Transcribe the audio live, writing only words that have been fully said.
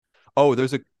Oh,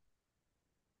 there's a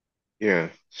Yeah.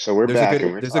 So we're there's a back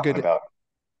and good we're there's a talking good about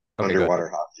okay, good. underwater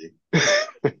hockey.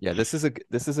 Yeah, this is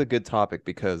a good topic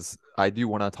because I do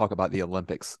want to talk about the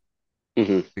Olympics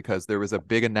hmm because there was a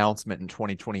big announcement in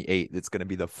 2028 that's going to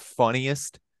be the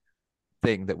funniest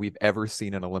thing that we've ever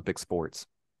seen in Olympic sports.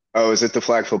 Oh, is it the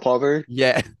flag football thing?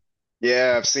 Yeah.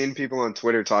 Yeah, I've seen people on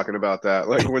Twitter talking about that.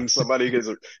 Like when somebody gets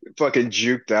fucking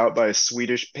juked out by a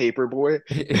Swedish paper boy.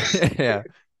 Yeah.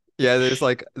 Yeah, there's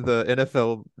like the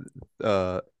NFL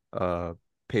uh uh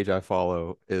page I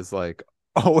follow is like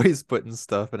always putting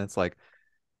stuff and it's like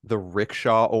the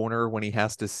rickshaw owner when he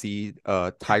has to see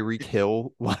Tyreek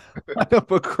Hill line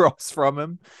up across from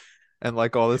him and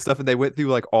like all this stuff and they went through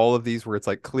like all of these where it's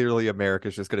like clearly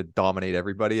America's just going to dominate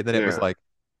everybody and then it was Yeah. like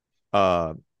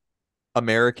uh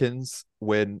Americans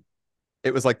when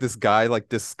it was like this guy like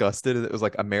disgusted. It was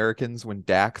like Americans when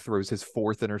Dak throws his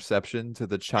fourth interception to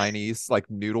the Chinese like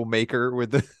noodle maker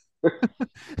with the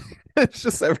it's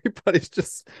just everybody's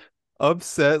just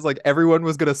upset. It's like everyone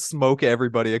was gonna smoke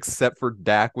everybody except for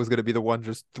Dak was gonna be the one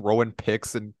just throwing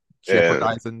picks and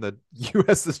Yeah. jeopardizing the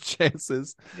US's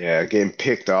chances. Yeah, getting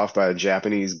picked off by a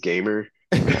Japanese gamer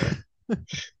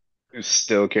who's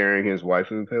still carrying his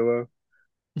waifu pillow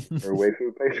or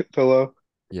pillow.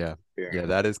 Yeah. Yeah. Yeah,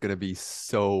 that is gonna be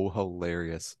so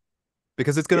hilarious.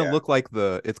 Because Yeah. it's gonna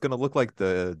look like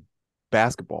the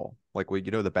basketball. Like when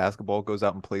the basketball goes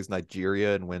out and plays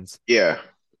Nigeria and wins Yeah.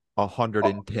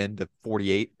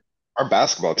 110-48. Our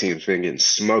basketball team's been getting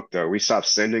smoked though. We stopped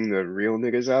sending the real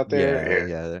niggas out there Yeah, and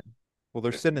yeah. Well,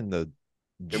 they're sending the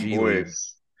them G League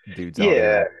boys. dudes out Yeah.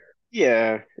 there.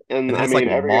 Yeah. And And then I it's like mean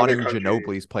every other Manu country,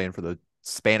 Ginobili's playing for the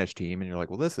Spanish team, and you're like,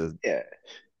 well, this is yeah.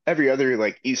 Every other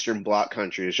like Eastern Bloc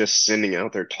country is just sending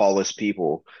out their tallest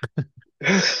people.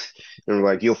 And we're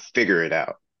like, you'll figure it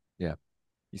out. yeah.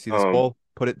 You see this Um, ball?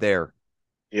 Put it there.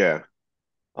 yeah.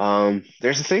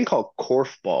 There's a thing called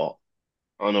Korfball.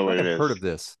 I don't know I what might it have heard is. of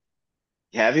this.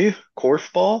 Have you?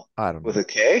 Korfball I don't with know. a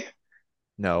K?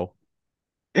 No.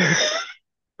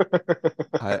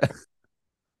 I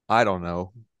I don't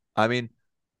know. I mean,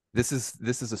 this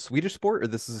is a Swedish sport, or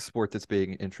this is a sport that's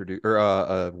being introduced, or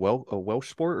a Welsh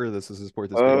sport, or this is a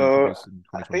sport that's being Uh, introduced in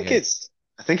I think 2028. it's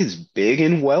I think it's big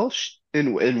in Welsh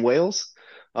in Wales.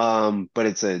 But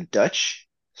it's a Dutch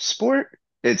sport.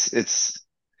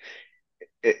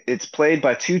 It's played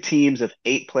by two teams of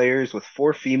 8 players with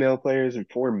 4 female players and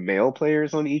 4 male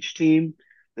players on each team.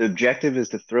 The objective is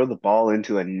to throw the ball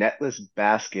into a netless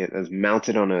basket that's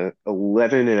mounted on a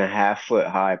 11.5 foot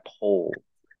high pole.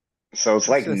 So it's That's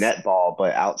like just netball,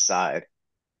 but outside.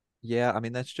 yeah. I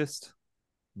mean, that's just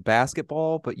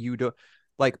basketball, but you don't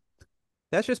like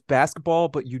that's just basketball,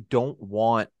 but you don't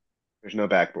want There's no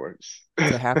backboards.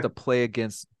 to have to play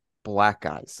against black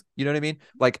guys. You know what I mean?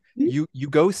 Like you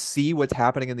go see what's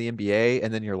happening in the NBA,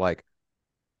 and then you're like,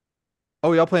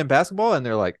 oh, y'all playing basketball, and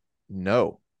they're like,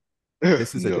 no,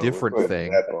 this is a No, we're different playing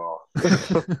thing. netball.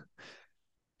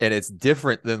 And it's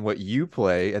different than what you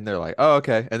play and they're like oh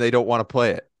okay and they don't want to play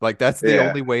it like that's the Yeah,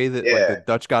 only way that like the yeah,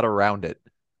 Dutch got around it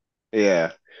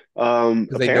yeah.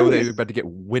 because they know Apparently they're it's about to get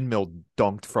windmill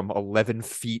dunked from 11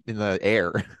 feet in the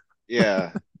air.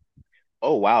 yeah.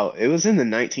 Oh wow, it was in the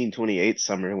 1928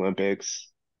 Summer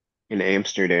Olympics in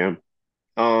Amsterdam.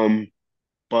 Um,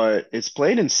 but it's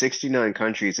played in 69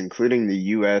 countries, including the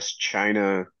US,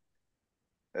 China,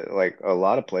 like a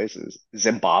lot of places.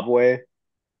 Zimbabwe,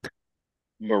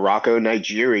 Morocco,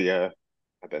 Nigeria.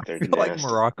 I bet they're I feel like nasty.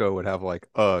 Morocco would have like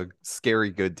a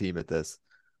scary good team at this.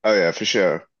 Oh yeah, for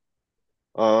sure.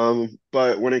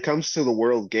 But when it comes to the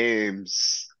World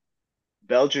Games,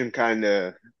 Belgium kind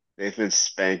of they've been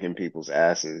spanking people's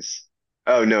asses.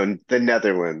 Oh no, the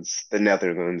Netherlands. The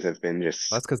Netherlands have been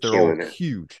That's just because they're all killing it.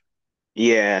 huge.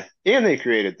 Yeah, and they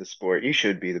created the sport. You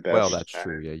should be the Well, best that's at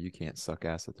true. it. Yeah, you can't suck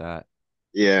ass at that.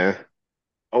 Yeah.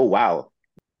 Oh wow.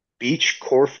 Beach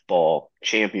Korfball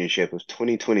Championship of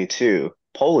 2022.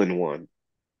 Poland won.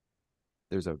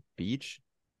 There's a beach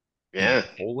in Yeah.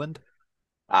 Poland.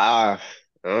 Ah,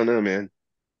 I don't know, man.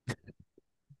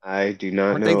 I do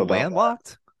not Aren't they know about that.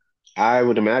 landlocked? I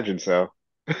would imagine so.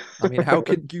 I mean, how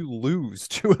can you lose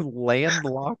to a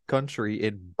landlocked country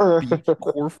in beach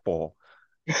korfball?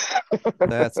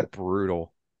 That's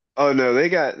brutal. Oh no,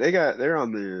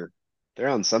 they're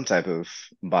on some type of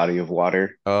body of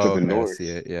water to Oh, the okay, I north. see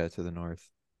it. Yeah, to the north.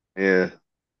 Yeah.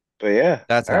 But yeah,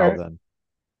 That's all how right. then.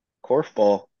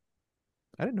 Korfball.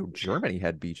 I didn't know Germany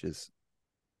had beaches.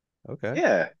 Okay.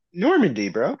 Yeah. Normandy,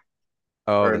 bro.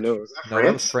 Oh, Or that's no, was that no,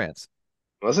 that was France? France.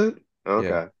 Was it?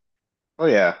 Yeah. Okay. Oh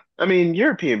yeah. I mean,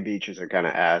 European beaches are kind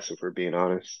of ass if we're being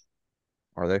honest.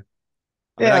 Are they?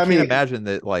 I mean, Yeah, I I can't mean, imagine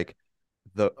that like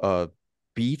the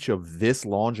beach of this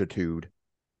longitude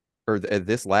or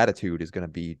this latitude is going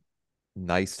to be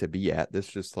nice to be at.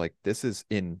 This is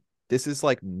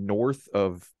like north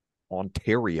of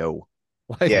Ontario.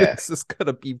 Like Yeah, this is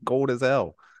gonna be cold as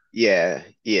hell. yeah.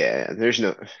 There's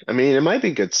no. I mean, it might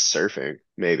be good surfing,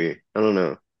 maybe. I don't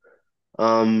know.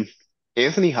 Um,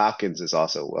 Anthony Hopkins is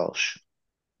also Welsh.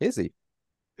 Is he?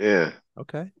 Yeah,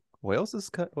 Okay. Wales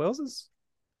is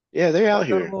yeah, they're out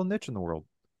carved out a here. little niche in the world.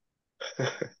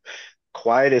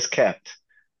 Quiet as kept.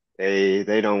 They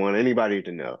don't want anybody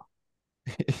to know.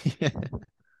 Yeah.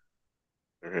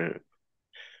 Alright.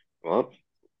 Well,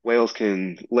 Wales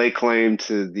can lay claim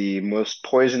to the most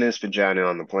poisonous vagina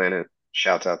on the planet.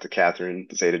 Shouts out to Catherine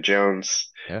Zeta-Jones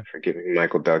Yeah. for giving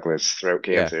Michael Douglas throat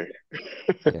Yeah. cancer.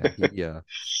 Yeah.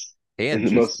 And And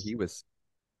just he was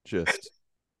just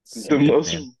the sweet,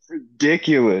 most man.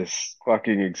 ridiculous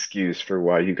fucking excuse for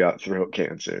why you got throat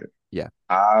cancer. Yeah.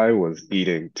 I was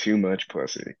eating too much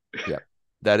pussy. Yeah.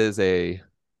 That is a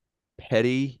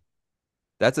petty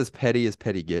that's as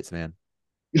petty gets, man.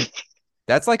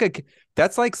 That's like a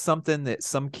that's like something that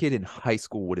some kid in high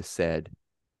school would have said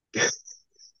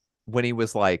when he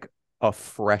was like a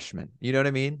freshman. You know what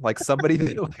I mean? Like somebody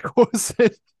that like was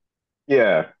it?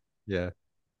 Yeah, Yeah.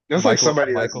 that's like Michael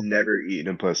somebody that's Michael never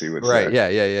eaten a pussy would Right.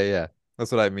 say. Yeah.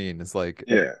 That's what I mean. It's like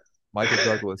Yeah. Michael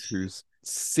Douglas, who's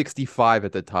 65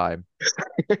 at the time.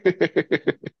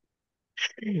 Like,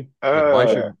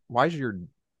 Uh, why should your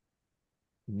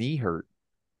knee hurt?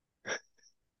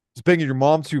 Just banging your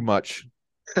mom too much.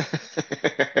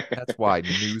 That's why.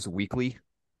 News Weekly.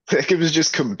 like it was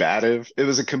just combative. It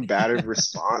was a combative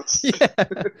response. Yeah.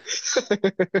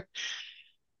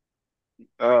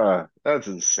 That's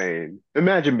insane.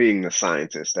 Imagine being the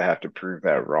scientist to have to prove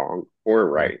that wrong or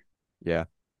Yeah. right. Yeah.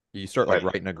 You start like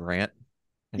But writing a grant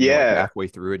and you're like yeah. halfway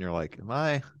through and you're like, am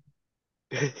I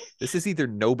this is either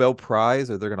Nobel Prize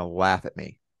or they're gonna laugh at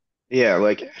me. Yeah,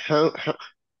 like how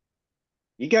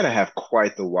you got to have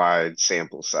quite the wide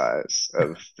sample size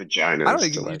of I don't know, vaginas to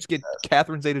you like just get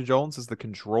Catherine Zeta Jones as the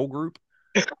control group.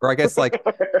 Or I guess like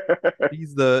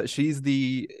assess. she's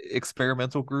the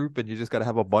experimental group and you just gotta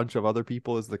have a bunch of other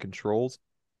people as the controls.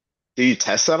 Do you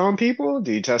test that on people?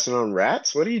 Do you test it on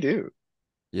rats? What do you do?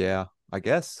 Yeah, I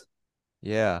guess.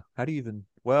 Yeah. How do you even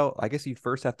well, I guess you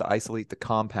first have to isolate the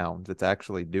compound that's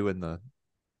actually doing the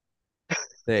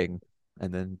thing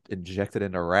and then inject it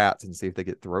into rats and see if they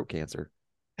get throat cancer.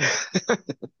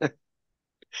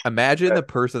 Imagine the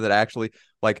person that actually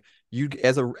like you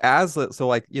so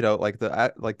like like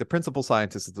the principal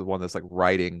scientist is the one that's like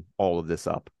writing all of this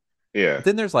up. Yeah, But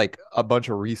then there's like a bunch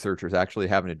of researchers actually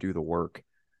having to do the work.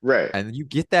 right. And you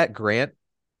get that grant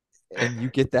and you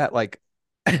get that like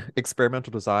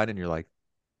experimental design and you're like,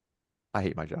 I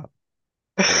hate my job.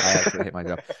 Like I actually hate my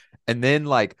job. And then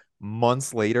like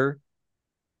months later,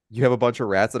 you have a bunch of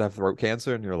rats that have throat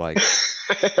cancer and you're like,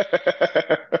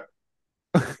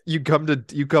 you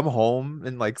come home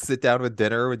and like sit down with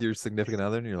dinner with your significant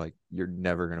other and you're like, you're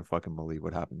never gonna fucking believe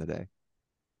what happened today.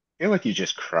 I feel like you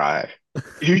just cry.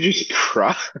 You just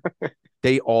cry.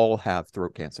 They all have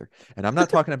throat cancer. And I'm not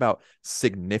talking about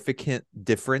significant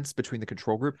difference between the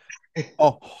control group.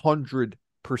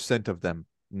 100% of them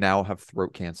now have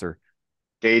throat cancer.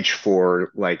 Stage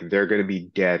four, like they're gonna be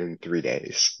dead in 3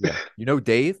 days. Yeah. You know,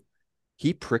 Dave,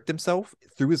 he pricked himself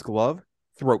through his glove,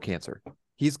 throat cancer.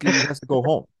 He has to go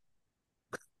home.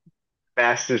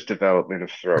 Fastest development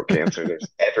of throat cancer there's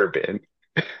ever been.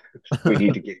 We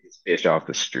need to get this fish off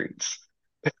the streets.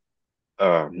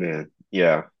 Oh man,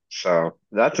 yeah. So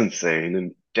that's insane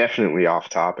and definitely off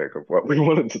topic of what we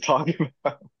wanted to talk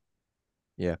about.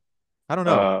 Yeah. I don't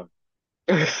know.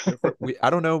 Uh, I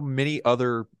don't know many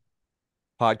other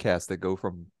podcasts that go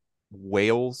from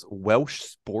Welsh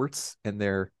sports and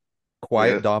their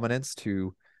quiet yeah, dominance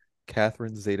to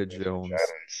Catherine there's Zeta-Jones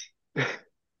vaginas.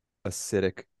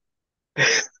 acidic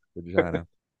vagina.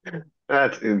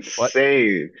 That's What?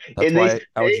 insane. That's And they why stay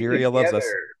Algeria loves us.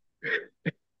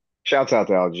 together. Shouts out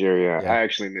to Algeria. Yeah. I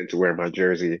actually meant to wear my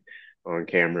jersey on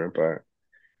camera, but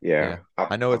yeah, Yeah.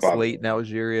 I know I it's bought. late in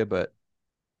Algeria, but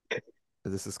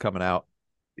this is coming out.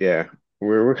 Yeah,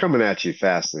 we're coming at you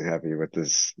fast and heavy with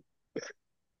this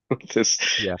this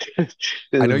Yeah. this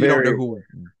I know you don't know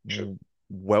very who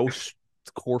Welsh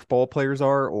Korfball players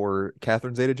are or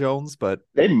Catherine Zeta-Jones, but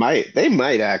they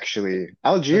might actually. that's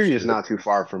Algeria is true. not too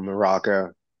far from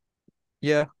Morocco.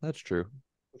 Yeah, that's true.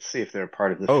 Let's see if they're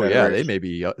part of the Oh yeah, Federation.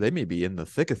 they may be in the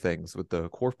thick of things with the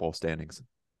korfball standings.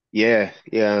 Yeah,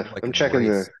 yeah. Like in the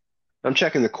race. I'm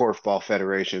checking the Korfball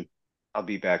Federation. I'll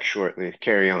be back shortly.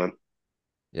 Carry on.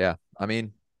 Yeah. I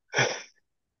mean,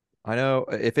 I know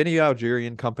if any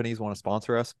Algerian companies want to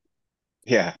sponsor us,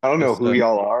 Yeah, I don't know Just who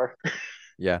y'all are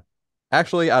yeah.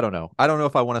 Actually, I don't know. I don't know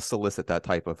if I want to solicit that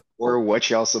type of or what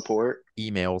y'all support.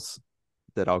 emails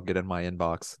that I'll get in my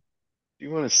inbox.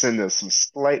 You want to send us some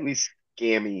slightly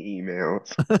scammy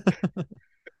emails.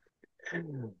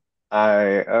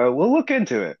 We'll look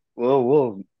into it.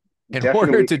 We'll In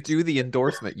order definitely. to do the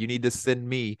endorsement, you need to send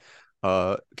me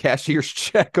a cashier's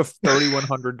check of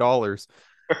 $3,100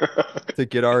 to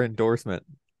get our endorsement.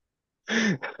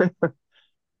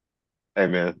 Hey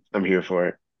man, I'm here for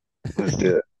it. Let's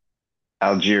do it.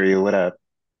 Algeria, what up?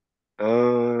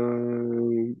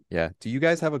 Um, Yeah. Do you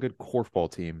guys have a good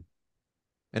korfball team?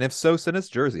 And if so, send us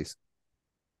jerseys.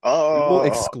 We will oh,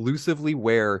 exclusively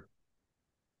wear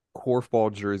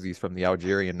korfball jerseys from the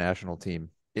Algerian national team.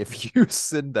 If you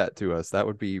send that to us, that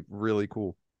would be really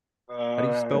cool. How do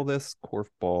you uh, spell this?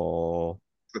 Korfball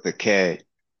with a K.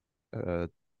 uh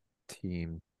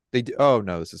team. They do, oh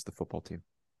no, this is the football team.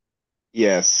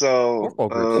 Yeah, so Korfball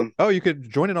groups. Oh, you could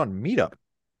join it on Meetup.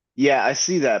 yeah, I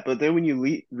see that. But then when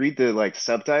you read the like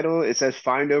subtitle, it says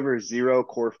find over zero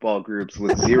korfball groups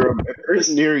with zero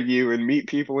members near you and meet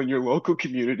people in your local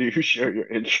community who share your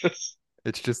interests.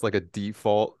 It's just like a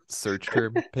default search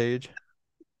term page.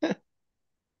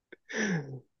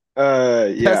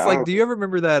 Yeah, That's like, do you ever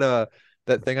remember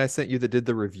that thing I sent you that did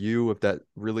the review of that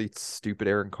really stupid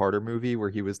Aaron Carter movie where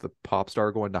he was the pop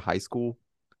star going to high school?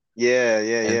 yeah,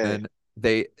 yeah, And yeah. then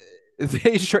they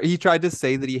he tried to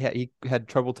say that he had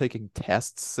trouble taking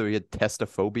tests, so he had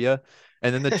testophobia.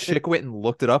 And then the chick went and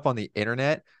looked it up on the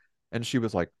internet, and she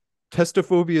was like,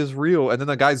 "Testophobia is real." And then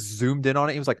the guy zoomed in on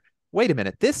it. He was like, "Wait a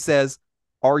minute, this says."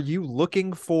 Are you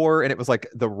looking for? And it was like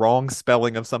the wrong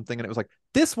spelling of something. And it was like,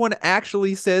 this one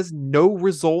actually says no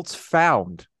results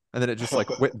found. And then it just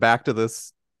like went back to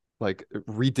this, like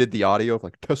redid the audio of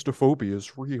like testophobia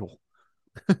is real.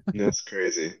 That's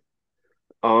crazy.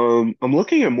 I'm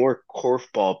looking at more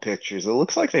korfball pictures. It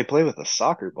looks like they play with a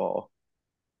soccer ball.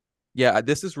 Yeah,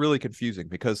 this is really confusing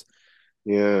because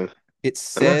Yeah. it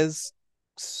I'm not, says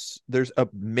there's a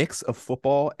mix of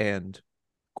football and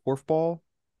korfball,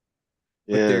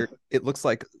 but yeah. it looks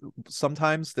like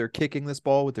sometimes they're kicking this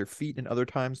ball with their feet and other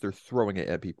times they're throwing it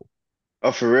at people.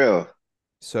 Oh, for real?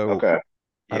 So Okay.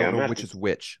 I Yeah, don't know which is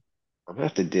which. I'm gonna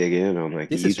have to dig in on like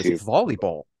This is just YouTube.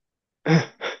 volleyball.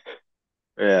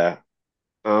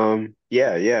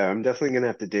 Yeah. Yeah, I'm definitely gonna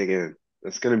have to dig in.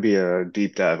 It's gonna be a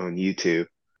deep dive on YouTube.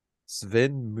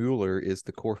 Sven Mueller is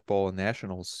the korfball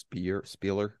national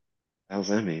spieler. How's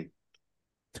that mean?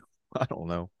 I don't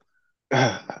know.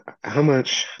 How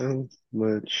much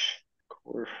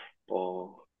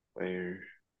korfball player?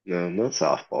 No, not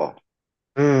softball.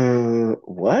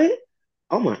 What?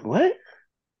 Oh my, what?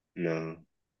 No,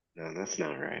 no, that's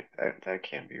not right. That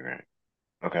can't be right.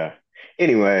 Okay.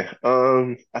 Anyway,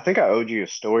 I think I owed you a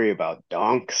story about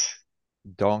donks.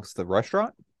 Donks the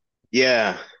restaurant?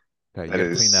 Yeah, Okay, you that got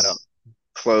to clean that up. is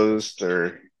closed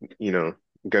or, you know,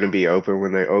 going to be open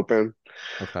when they open.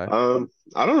 Okay.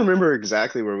 I don't remember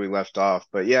exactly where we left off,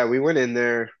 but yeah, we went in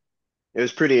there. It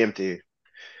was pretty empty.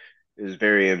 It was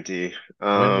very empty.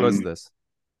 When was this?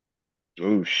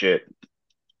 Oh shit.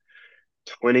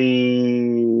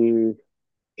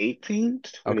 2018,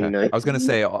 Okay. I was gonna 2019?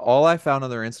 say all I found on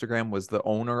their Instagram was the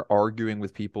owner arguing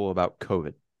with people about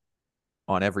COVID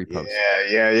on every post.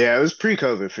 Yeah. It was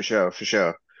pre-COVID for sure, for sure.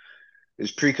 It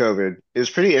was pre-COVID. It was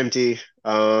pretty empty.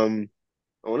 I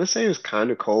want to say it was kind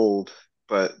of cold,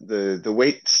 but the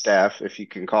wait staff, if you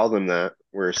can call them that,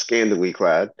 were scantily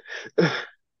clad.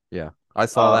 Yeah. I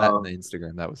saw that in Um, the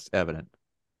Instagram. That was evident.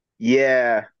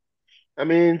 yeah. I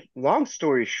mean, long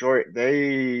story short,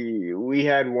 we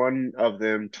had one of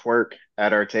them twerk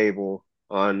at our table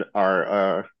on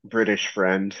our British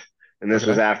friend, and this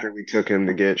was Okay. after we took him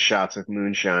to get shots of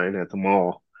moonshine at the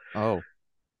mall. Oh,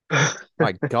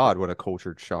 my God, what a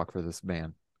cultured shock for this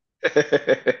man.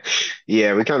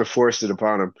 Yeah, we kind of forced it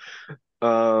upon him.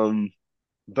 Um,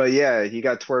 but yeah, he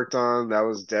got twerked on. That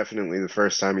was definitely the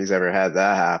first time he's ever had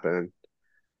that happen.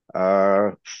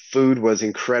 Uh, Food was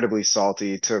incredibly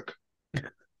salty. It took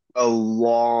a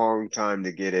long time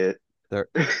to get it. There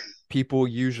people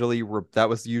usually that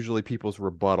was usually people's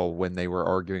rebuttal when they were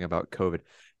arguing about COVID.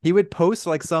 He would post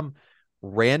like some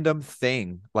random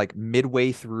thing like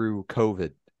midway through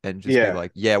COVID and just be Yeah.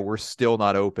 like, "Yeah, we're still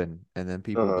not open." And then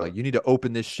people would be Uh-huh. like, "You need to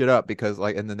open this shit up because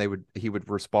like," and then he would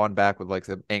respond back with like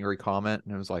some angry comment,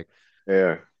 and it was like,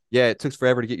 Yeah. "Yeah, it took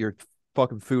forever to get your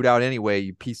fucking food out anyway,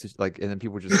 you piece of like," and then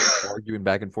people were just arguing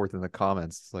back and forth in the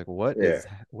comments. It's like, Yeah.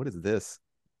 what is this?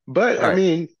 But All I right.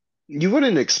 mean, you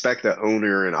wouldn't expect the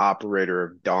owner and operator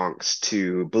of Donks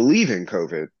to believe in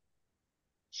COVID.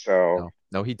 So No,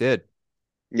 no, he did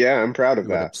yeah, I'm proud of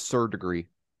to an that. absurd degree.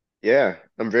 Yeah,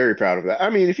 I'm very proud of that. I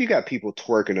mean, if you got people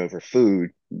twerking over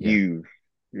food, Yeah. you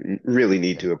really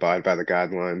need Yeah. to abide by the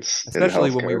guidelines and the Especially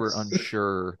health when we were codes.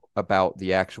 unsure about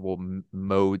the actual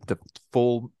mode, the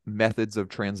full methods of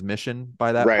transmission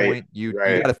by that Right, point. You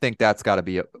got right, to think that's got to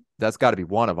be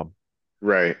one of them.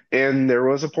 right. And there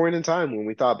was a point in time when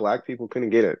we thought black people couldn't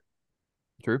get it.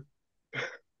 True.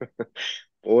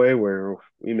 Boy, were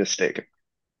we mistaken.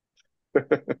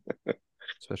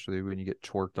 Especially when you get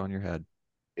twerked on your head.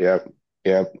 Yep,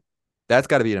 yep. That's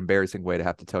got to be an embarrassing way to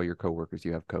have to tell your coworkers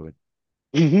you have COVID.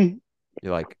 hmm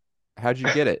You're like, how'd you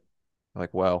get it?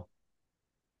 Like, well,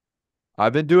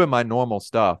 I've been doing my normal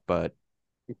stuff, but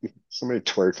Somebody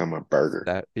twerked on my burger.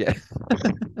 that, yeah.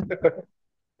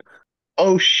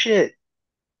 Oh shit.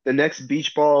 The next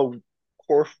beach ball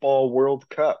Korfball World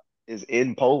Cup is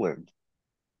in Poland.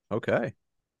 Okay.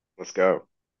 Let's go.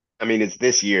 I mean, it's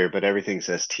this year, but everything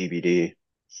says TBD.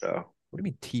 So What do you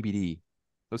mean TBD?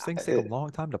 Those things take a it, long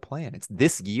time to plan. It's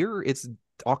this year. It's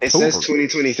it says October.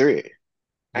 2023.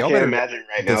 I Y'all can't better imagine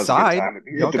right now is a good decide. time to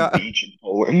be Y'all at the got, beach in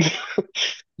Poland.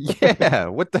 yeah.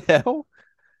 What the hell?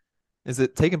 Is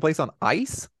it taking place on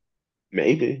ice?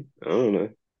 Maybe. I don't know.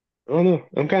 I don't know.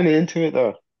 I'm kind of into it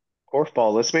though.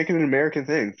 Korfball. Let's make it an American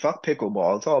thing. Fuck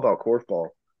pickleball. It's all about korfball.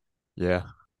 Yeah.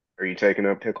 Are you taking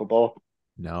up pickleball?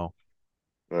 No.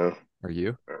 No. Are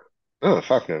you? Oh,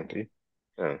 fuck no, dude.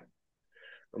 Oh,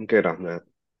 I'm good on that.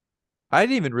 I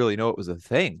didn't even really know it was a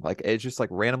thing. Like it's just like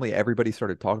randomly everybody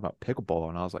started talking about pickleball,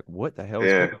 and I was like, "What the hell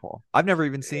is Yeah. pickleball?" I've never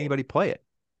even seen Yeah. anybody play it.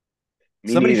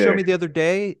 Me Somebody showed neither. me the other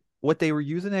day what they were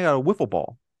using. They got a wiffle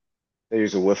ball. They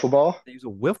use a wiffle ball. They use a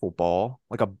wiffle ball,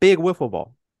 like a big wiffle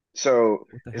ball. So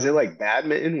What the is it hell? like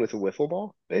badminton with a wiffle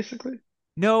ball, basically?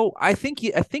 No, I think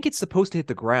it's supposed to hit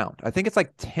the ground. I think it's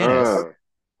like tennis Uh,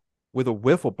 with a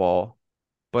wiffle ball,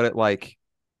 but it like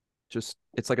just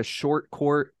it's like a short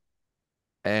court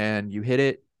and you hit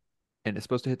it and it's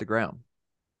supposed to hit the ground.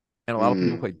 And a lot of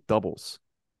people mm, play doubles.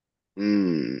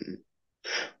 mm.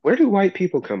 Where do white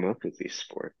people come up with these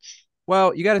sports?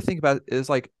 Well, you got to think about it is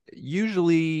like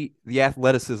usually the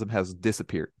athleticism has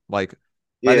disappeared. Like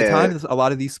by the time Yeah, a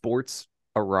lot of these sports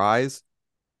arise,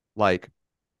 like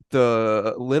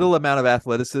the little amount of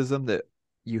athleticism that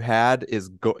you had is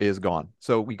gone.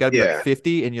 So we got to be like yeah,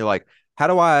 50 and you're like, how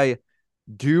do I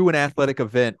do an athletic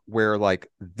event where like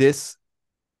this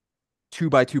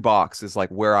 2x2 box is like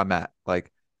where I'm at?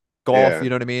 Like golf, yeah. you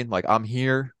know what I mean? Like I'm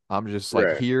here, I'm just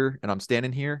like Right, here and I'm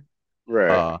standing here.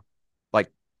 right. Uh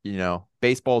like,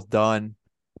 baseball's done,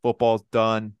 football's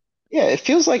done. Yeah, it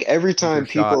feels like every Shoot your time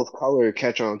people shot. of color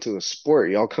catch on to a sport,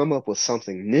 y'all come up with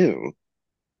something new.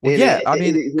 Well, And yeah, it, I it,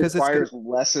 mean, it because it's requires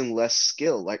less and less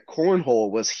skill. Like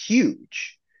cornhole was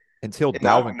huge. until And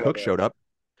I don't Dalvin know Cook that. showed up.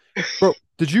 Bro,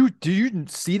 do you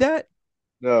see that?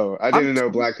 No, I I'm didn't know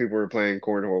black people were playing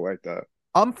cornhole like that.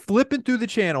 I'm flipping through the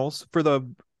channels for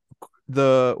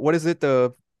the what is it?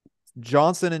 The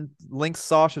Johnson and Link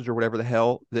sausage or whatever the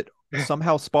hell that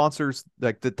somehow sponsors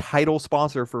like the title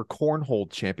sponsor for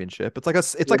Cornhole Championship. It's like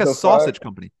What a the fuck? sausage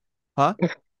company. Huh?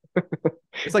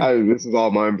 It's like This is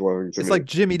all mind blowing to it's me. like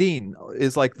Jimmy Dean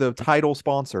is like the title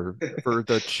sponsor for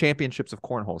the championships of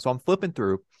cornhole. So I'm flipping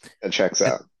through That checks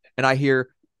and out. and I hear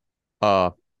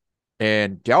uh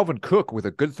and Dalvin Cook with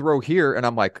a good throw here and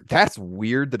I'm like that's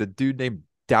weird that a dude named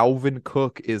Dalvin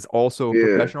Cook is also a Yeah.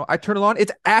 professional. I turn it on,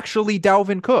 it's actually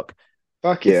Dalvin Cook.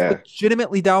 Fuck It's yeah.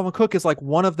 legitimately Dalvin Cook is like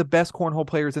one of the best cornhole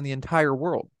players in the entire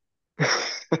world.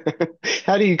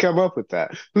 How do you come up with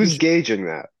that? Who's He's gauging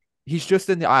that? he's just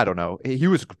in the I don't know. He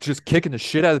was just kicking the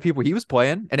shit out of the people he was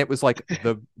playing, and it was like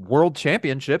the world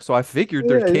championship. So I figured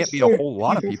there Yeah, can't it's be a like whole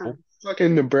lot of people people. from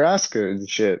fucking Nebraska and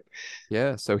shit.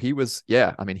 Yeah, so he was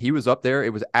yeah, I mean he was up there.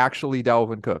 It was actually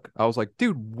Dalvin Cook. I was like,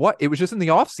 dude, what? It was just in the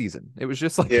off season. It was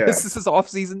just like Yeah, this is his off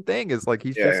season thing. Is like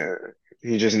he's just yeah.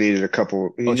 He just needed a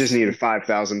couple. He a just needed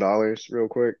 $5,000 real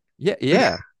quick. yeah,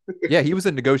 yeah. Yeah, he was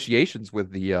in negotiations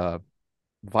with the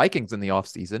Vikings in the off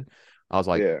season. I was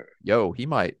like, Yeah, yo,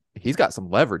 he's got some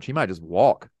leverage. He might just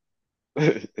walk.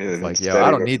 and It's like, yo, instead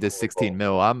I he don't goes need this 16 cornhole.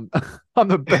 mil. I'm I'm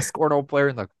the best cornhole player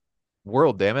in the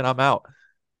world, damn it. I'm out.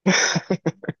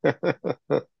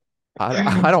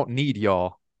 I don't need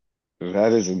y'all.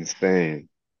 That is insane.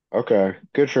 Okay,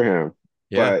 good for him.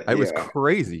 Yeah, But it was yeah,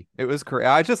 crazy. It was crazy.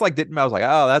 I just like didn't. I was like,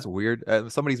 oh, that's weird.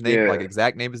 Somebody's name, like yeah.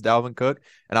 exact name is Dalvin Cook,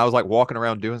 and I was like walking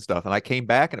around doing stuff, and I came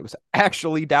back and it was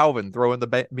actually Dalvin throwing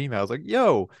the meme. I was like,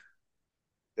 yo,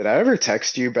 Did I ever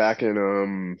text you back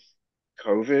in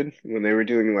COVID when they were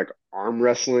doing like arm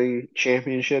wrestling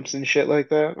championships and shit like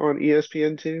that on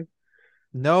ESPN2?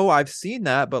 no, I've seen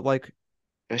that, but like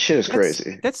That shit is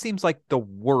crazy. that seems like the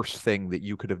worst thing that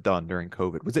you could have done during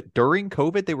COVID. Was it during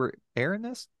COVID they were airing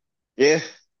this? Yeah.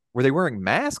 Were they wearing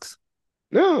masks?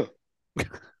 No.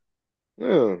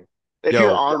 No. If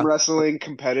you're Yo, arm wrestling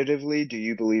competitively, do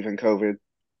you believe in COVID?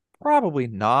 probably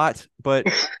not, but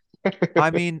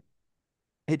I mean,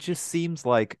 it just seems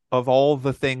like of all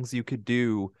the things you could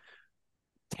do,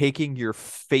 taking your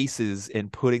faces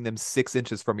and putting them 6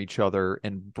 inches from each other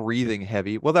and breathing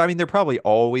heavy. Well, I mean, they're probably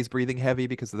always breathing heavy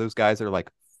because those guys are like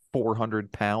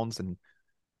 400 pounds and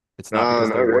it's not No, because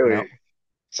not they're working really. out.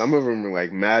 Some of them are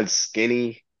like mad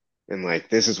skinny and like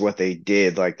this is what they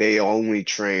did. Like they only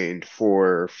trained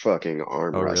for fucking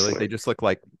arm Oh, really? They wrestling. just look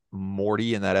like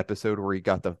Morty in that episode where he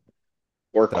got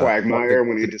Or the Quagmire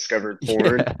when he discovered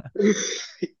porn. yeah.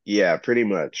 Yeah, pretty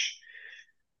much.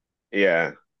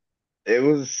 Yeah. It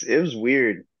was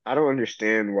weird. I don't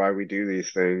understand why we do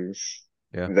these things.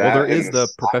 Yeah. Well, there That and is the the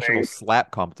professional slapping.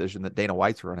 slap competition that Dana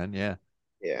White's running. Yeah.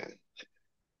 Yeah.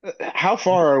 How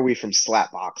far are we from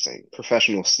slap boxing,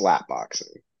 professional slap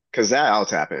boxing? Because that I'll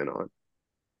tap in on.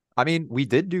 I mean, we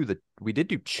did do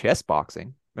chess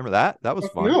boxing. Remember that? That was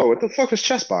Fuck fun. no, what the fuck is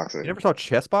chess You boxing? never saw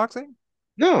chess boxing?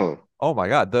 No. Oh my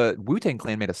God. The Wu-Tang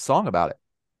Clan made a song about it.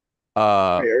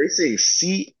 Wait, are you saying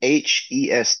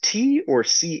CHEST or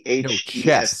No,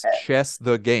 CHESS? chess. Chess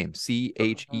the game.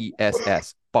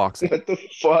 Chess. Boxing. What the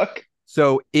fuck?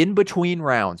 So in between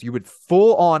rounds, you would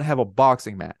full on have a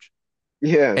boxing match.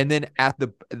 Yeah. And then at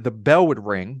the bell would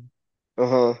ring,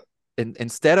 Uh-huh. and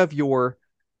instead of your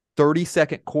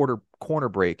 30-second corner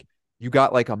break, you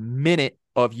got like a minute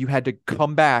of you had to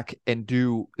come back and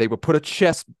do they would put a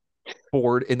chess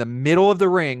board in the middle of the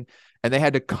ring and they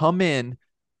had to come in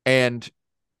and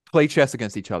play chess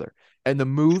against each other. And the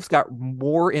moves got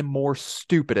more and more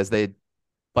stupid as they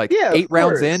like Yeah, of 8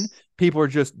 rounds in, course. people are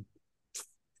just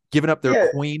giving up their Yeah,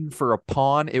 queen for a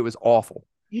pawn. It was awful.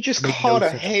 you It just made no caught a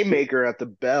sense. haymaker at the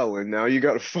bell, and now you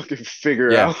got to fucking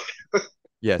figure Yeah. out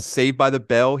Yeah. Saved by the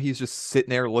Bell. He's just sitting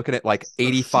there looking at like the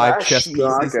 85 flash chess pieces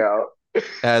knockout.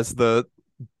 as the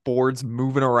board's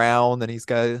moving around and he's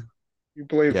got, You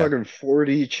play yeah, fucking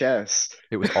 4D chess.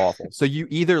 it was awful. So you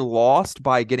either lost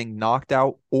by getting knocked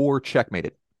out or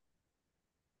checkmated.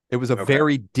 It was a Okay.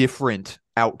 very different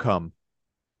outcome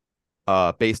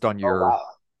based on Oh your wow.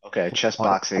 Okay, chess on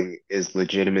boxing is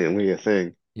legitimately a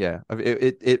thing. yeah,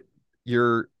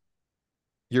 your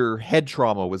your head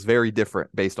trauma was very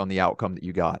different based on the outcome that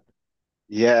you got.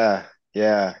 Yeah,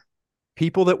 yeah.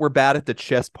 People that were bad at the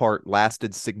chess part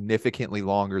lasted significantly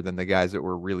longer than the guys that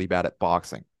were really bad at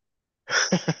boxing.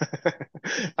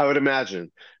 I would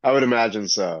imagine. I would imagine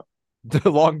so. The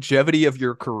longevity of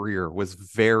your career was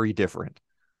very different.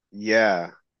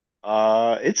 Yeah.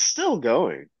 It's still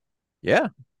going. Yeah.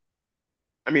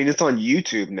 I mean, it's on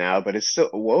YouTube now, but it's still,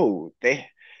 whoa,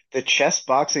 the chess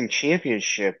boxing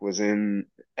championship was in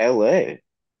LA.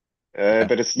 Yeah.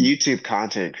 But it's YouTube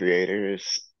content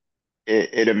creators.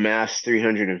 It amassed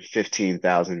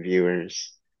 315,000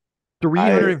 viewers.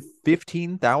 I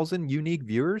 315,000 unique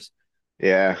viewers?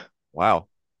 Yeah, Wow.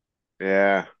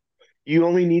 yeah. You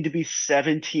only need to be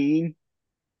 17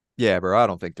 Yeah, bro, I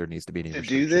don't think there needs to be any to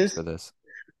do restrictions this. for this.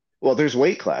 Well, there's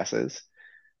weight classes.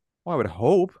 Well, I would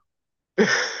hope.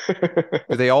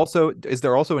 Do they also, is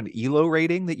there also an ELO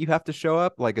rating that you have to show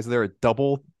up? Like, is there a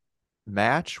double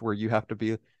match where you have to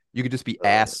be, you could just be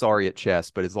ass sorry at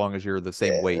chess, but as long as you're the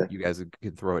same weight, Yeah, you guys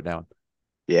can throw it down.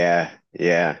 yeah,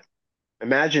 yeah.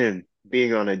 Imagine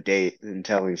being on a date and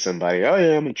telling somebody, "Oh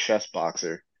yeah, I'm a chess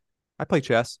boxer." I play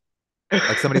chess.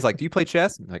 Like somebody's like, "Do you play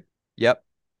chess?" I'm like, "Yep."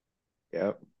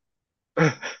 Yep.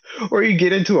 Or you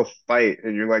get into a fight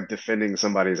and you're like defending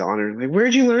somebody's honor. Like,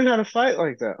 where'd you learn how to fight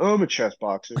like that? Oh, I'm a chess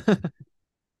boxer.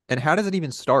 And how does it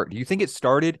even start? Do you think it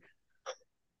started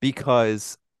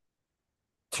because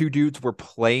two dudes were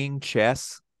playing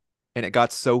chess and it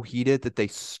got so heated that they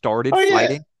started Oh yeah.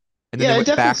 fighting and then they Yeah,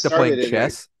 went back to playing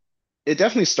chess? it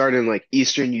definitely started in like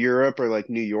Eastern Europe or like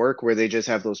New York where they just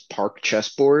have those park chess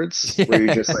boards where you're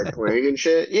just like Yeah. playing and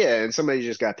shit. Yeah, and somebody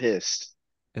just got pissed.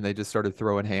 And they just started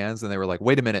throwing hands and they were like,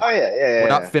 wait a minute, Oh yeah, yeah, we're yeah,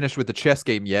 not yeah. finished with the chess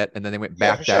game yet. And then they went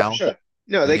Yeah, for back sure, for down sure.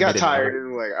 No, and then they he made got another. tired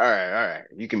and were like, all right,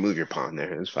 you can move your pawn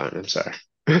there. It's fine. I'm sorry.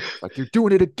 Like, you're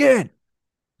doing it again.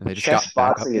 And they just Chess got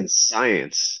back up. boxing and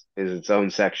science is its own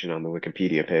section on the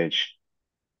Wikipedia page.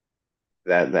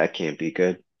 That can't be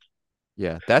good.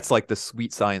 Yeah, that's like the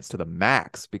sweet science to the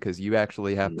max because you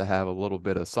actually have to have a little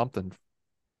bit of something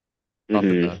up in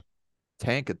Mm-hmm. the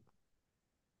tank.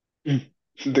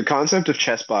 The concept of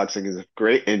chess boxing is of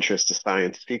great interest to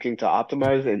science, seeking to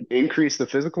optimize and increase the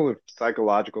physical and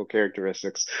psychological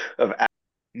characteristics of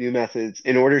new methods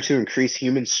in order to increase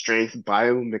human strength,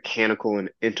 biomechanical, and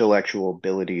intellectual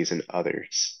abilities in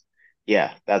others.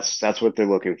 Yeah, that's what they're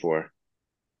looking for.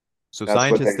 So That's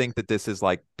what scientists they think that this is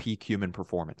like peak human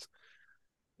performance,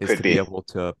 is could to be be. able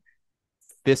to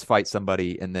fist fight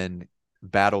somebody and then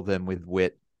battle them with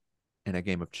wit in a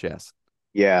game of chess.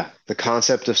 Yeah, the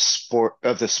concept of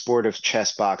the sport of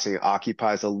chess boxing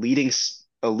occupies a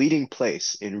leading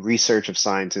place in research of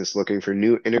scientists looking for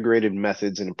new integrated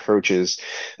methods and approaches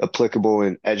applicable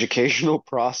in educational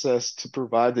process to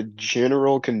provide the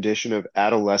general condition of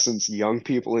adolescents, young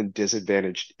people, and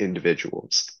disadvantaged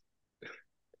individuals.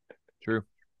 True.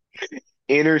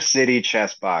 Inner city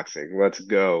chess boxing. Let's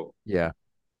go. Yeah.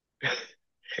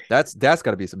 That's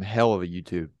got to be some hell of a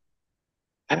YouTube.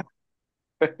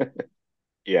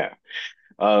 Yeah.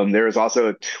 There was also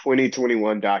a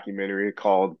 2021 documentary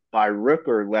called By Rook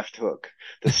or Left Hook,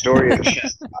 the story of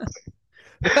chess.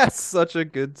 That's such a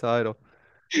good title.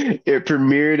 It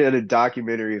premiered at a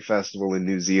documentary festival in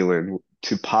New Zealand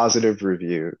to positive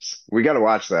reviews. We got to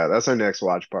watch that. That's our next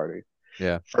watch party.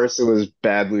 Yeah, First it was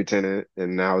Bad Lieutenant,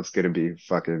 and now it's gonna be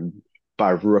fucking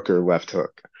By Rook or Left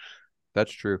Hook.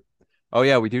 that's true. Oh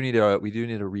yeah, we do need to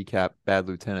recap Bad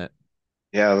Lieutenant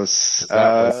Yeah, let's because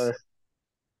that was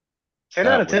 10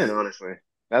 out that of 10, was honestly.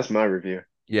 That's my review.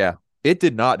 yeah, it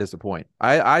did not disappoint.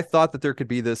 I thought that there could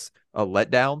be this a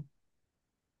letdown.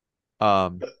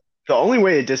 Um, The only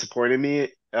way it disappointed me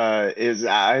is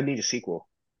I need a sequel.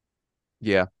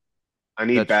 yeah, I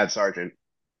need that's Bad Sergeant.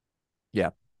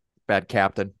 yeah, Bad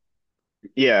Captain.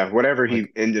 Yeah, whatever he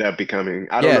Like ended up becoming.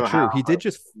 I don't yeah, know how. true. He did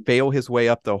just fail his way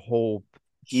up the whole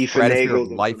He stratosphere of finagled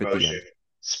the life at the promotion. end.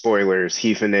 Spoilers,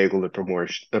 he finagled the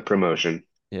promotion. The promotion.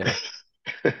 Yeah.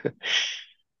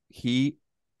 He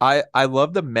I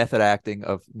love the method acting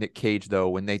of Nick Cage though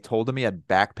when they told him he had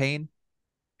back pain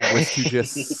was to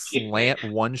just slant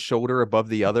one shoulder above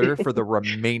the other for the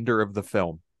remainder of the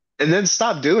film. And then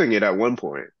stopped doing it at one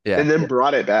point, Yeah. and then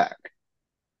brought it back.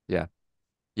 Yeah.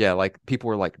 Yeah, like people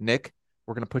were like, "Nick,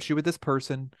 we're going to put you with this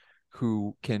person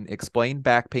who can explain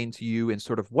back pain to you and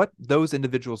sort of what those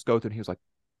individuals go through." And he was like,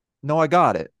 "No, I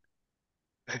got it."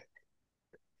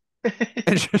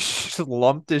 And just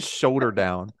lumped his shoulder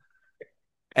down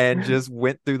and just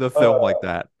went through the film like Uh,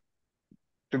 that.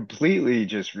 Completely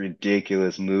just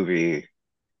ridiculous movie,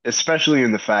 especially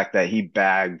in the fact that he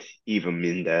bagged Eva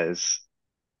Mendes.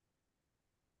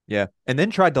 Yeah. And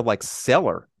then tried to like sell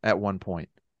her at one point.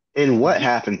 And Did what you?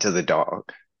 happened to the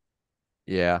dog?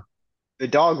 Yeah. The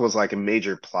dog was like a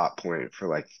major plot point for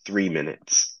like 3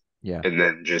 minutes Yeah. and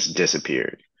then just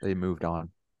disappeared. They moved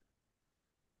on.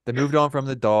 They moved on from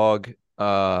the dog.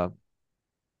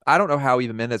 I don't know how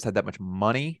even Mendes had that much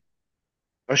money.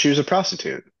 Oh, she was a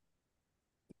prostitute.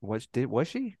 Was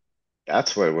she?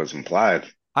 That's what was implied.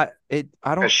 I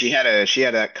 'Cause don't she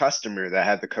had a customer that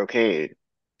had the cocaine.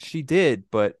 she did,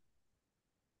 but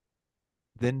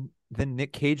then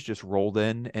Nick Cage just rolled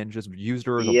in and just used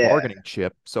her as a Yeah. bargaining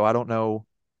chip. So I don't know.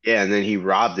 Yeah, and then he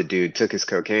robbed the dude, took his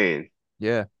cocaine,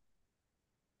 Yeah.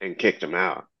 and kicked him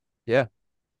out. Yeah.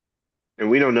 And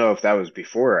we don't know if that was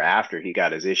before or after he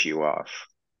got his issue off.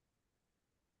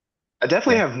 I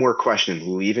definitely Yeah. have more questions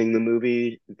leaving the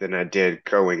movie than I did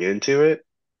going into it.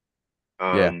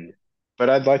 Yeah. Um, but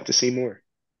I'd like to see more.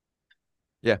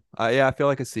 Yeah. Yeah, I feel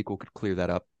like a sequel could clear that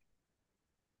up.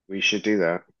 We should do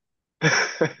that.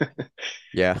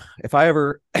 Yeah. If I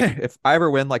ever if I ever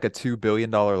win like a $2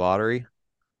 billion lottery,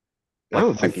 I like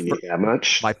don't think you need that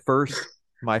much. my first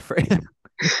my first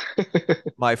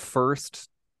my first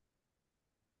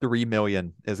 3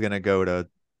 million is gonna go to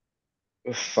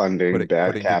Funding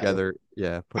bad captain.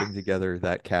 putting together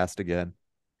that cast again.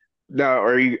 Now,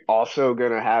 are you also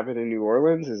gonna have it in New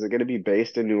Orleans? Is it gonna be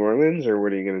based in New Orleans, or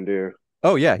what are you gonna do?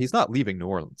 Oh yeah, he's not leaving New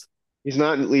Orleans. He's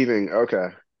not leaving. Okay.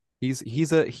 He's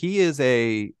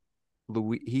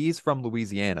from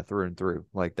Louisiana through and through.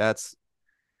 Like that's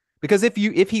because if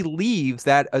he leaves,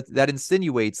 that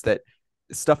insinuates that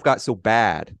stuff got so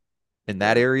bad in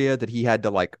that Yeah, area that he had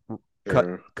to like cut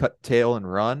yeah, cut tail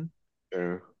and run.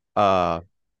 yeah. Uh,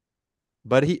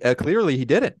 but he clearly he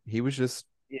didn't.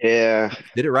 Yeah. He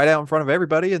just did it right out in front of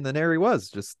everybody, and then there he was,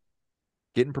 just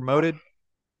getting promoted.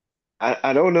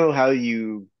 I don't know how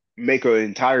you make an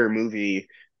entire movie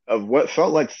of what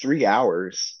felt like 3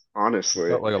 hours, It honestly,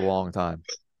 felt like a long time.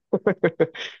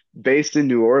 based in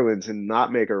New Orleans and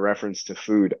not make a reference to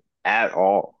food at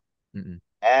all. Mm-mm.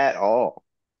 At all.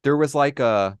 There was like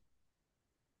a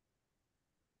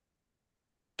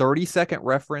 30-second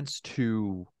reference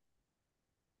to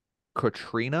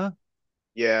Katrina,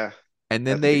 Yeah, and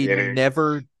then at the they beginning.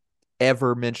 never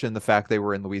ever mentioned the fact they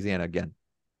were in Louisiana again,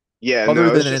 Yeah, other no,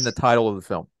 than in the title of the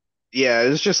film. it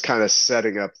was just kind of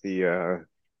setting up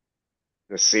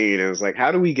the scene. It was like,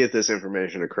 how do we get this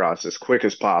information across as quick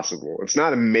as possible? It's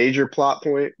not a major plot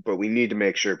point, but we need to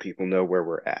make sure people know where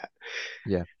we're at.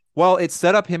 Yeah. Well, it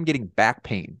set up him getting back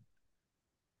pain,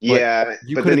 but Yeah,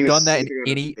 you but could then have he was done that in sleeping on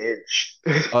a any bench.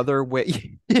 other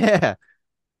way. Yeah.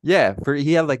 Yeah. For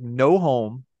he had like no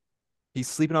home. He's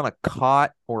sleeping on a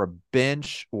cot or a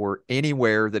bench or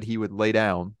anywhere that he would lay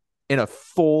down in a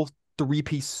full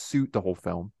three-piece suit the whole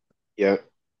film. Yep.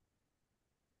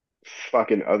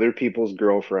 Fucking other people's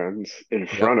girlfriends in Yep.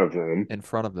 front of them In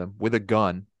front of them with a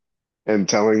gun. and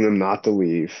telling them not to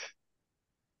leave.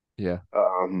 Yeah.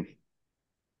 Um,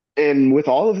 and with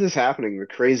all of this happening, the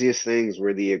craziest things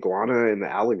were the iguana and the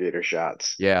alligator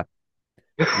shots. Yeah.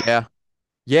 Yeah.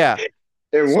 Yeah.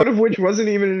 And So one of which wasn't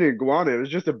even an iguana, it was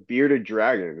just a bearded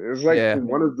dragon. It was like yeah.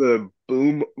 one of the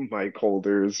boom mic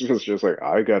holders was just like,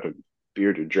 I got a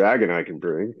bearded dragon I can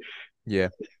bring Yeah.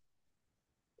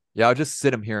 Yeah. I'll just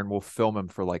sit him here and we'll film him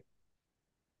for like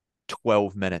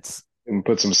 12 minutes. and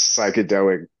put some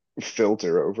psychedelic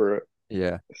filter over it.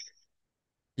 Yeah.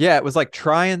 Yeah. It was like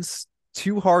trying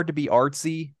too hard to be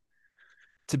artsy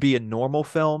to be a normal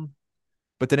film,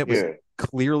 but then it was Yeah.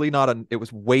 clearly not it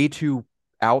was way too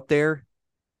out there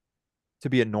to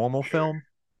be a normal film.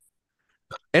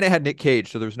 And it had Nick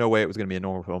Cage, so there's no way it was going to be a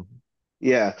normal film.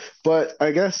 Yeah. But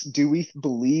I guess, do we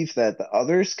believe that the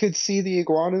others could see the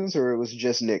iguanas, or it was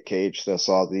just Nick Cage that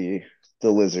saw the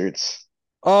lizards?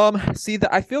 See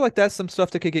that I feel like that's some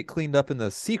stuff that could get cleaned up in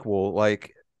the sequel.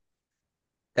 Like,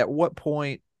 at what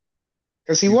point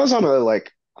Because he do was on a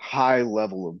like high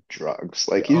level of drugs.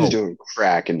 yeah, Like he was doing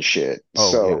crack and shit. oh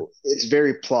yeah, So it's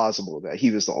very plausible that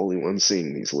he was the only one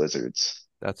seeing these lizards.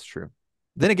 that's true.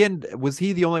 Then again, was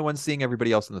he the only one seeing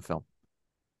everybody else in the film?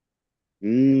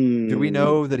 Do we Mm.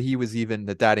 know that he was even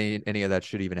that any of that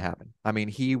should even happen? I mean,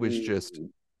 he was just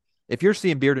Mm. if you're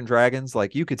seeing Beard and Dragons,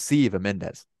 like you could see Eva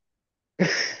Mendes.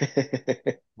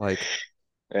 Like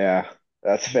Yeah,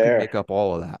 that's you could fair. make up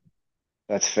all of that.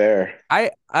 That's fair.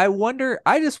 I wonder,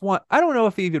 I don't know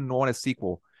if I even want a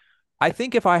sequel. I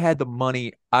think if I had the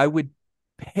money, I would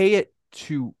pay it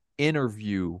to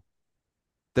interview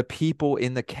the people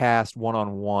in the cast one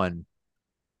on one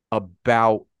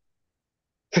about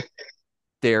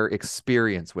their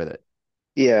experience with it.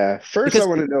 Yeah. First, I Because,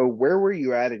 want to know, where were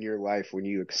you at in your life when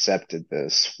you accepted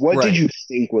this? What did right. you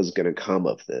think was going to come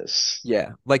of this?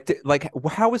 Yeah. Like,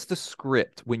 how was the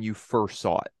script when you first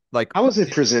saw it? Like, How was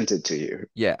it presented to you?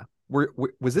 yeah. Were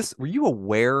you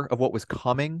aware of what was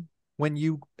coming when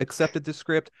you accepted the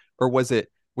script? Or was there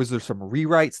some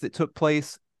rewrites that took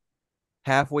place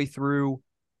halfway through?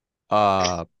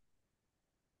 Uh,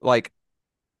 like,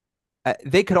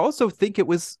 they could also think it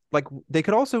was like they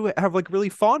could also have like really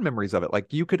fond memories of it.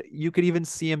 Like you could even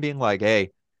see him being like,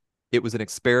 "Hey, it was an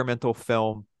experimental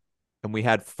film, and we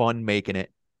had fun making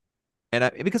it."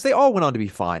 And because they all went on to be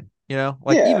fine,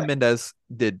 like Yeah. even Mendez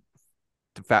did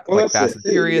Well, like that's the Fast and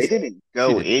thing. They Furious. didn't She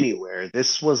go did. anywhere.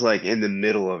 This was like in the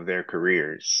middle of their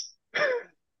careers.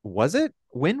 Was it?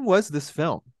 When was this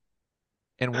film?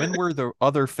 And when were the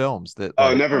other films that Oh,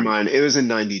 like never mind. It was in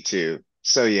 92.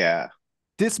 So yeah.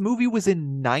 this movie was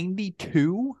in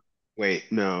 92?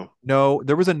 Wait, no. No,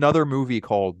 there was another movie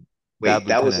called Bad Wait,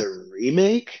 that was a Lieutenant.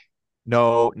 remake?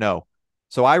 No, no.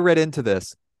 So I read into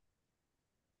this.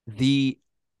 The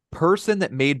person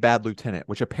that made Bad Lieutenant,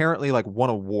 which apparently like won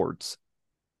awards,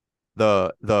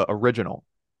 the original,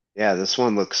 Yeah, this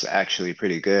one looks actually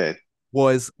pretty good.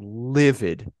 was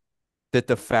livid that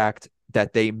the fact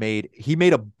that he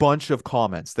made a bunch of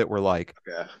comments that were like,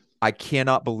 Yeah. I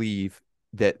cannot believe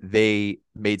that they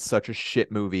made such a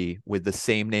shit movie with the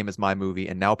same name as my movie,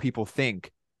 and now people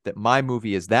think that my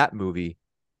movie is that movie,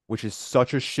 which is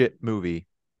such a shit movie.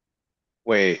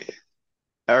 Wait.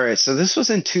 All right, so this was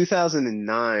in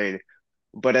 2009,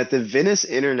 but at the Venice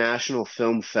International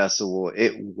Film Festival,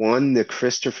 it won the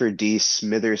Christopher D.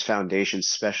 Smithers Foundation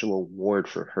Special Award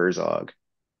for Herzog.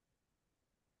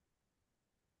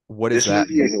 What does This that movie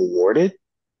mean? is awarded?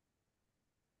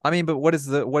 I mean, but what does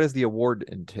the award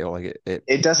entail? Like it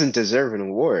It doesn't deserve an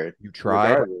award, you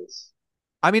tried. regardless.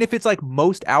 I mean, if it's like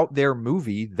most out there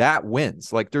movie, that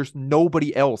wins. Like there's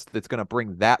nobody else that's gonna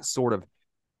bring that sort of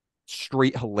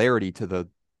straight hilarity to the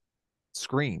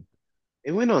screen.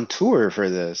 It went on tour for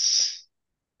this.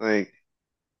 Like,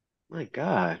 my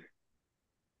God.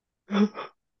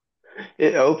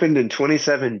 It opened in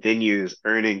 27 venues,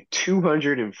 earning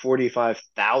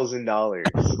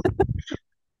 $245,000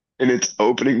 in its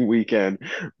opening weekend,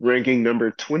 ranking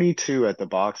number 22 at the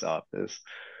box office.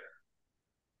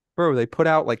 Bro, they put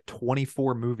out like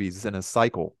 24 movies in a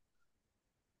cycle.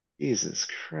 Jesus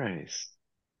Christ.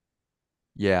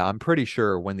 Yeah, I'm pretty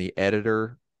sure when the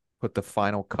editor put the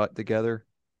final cut together,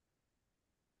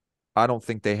 I don't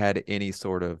think they had any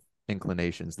sort of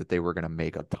inclinations that they were going to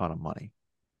make a ton of money.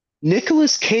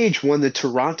 Nicolas Cage won the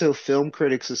Toronto Film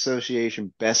Critics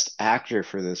Association Best Actor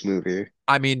for this movie.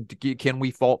 I mean, can we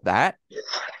fault that?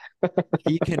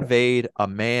 He conveyed a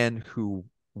man who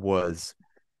was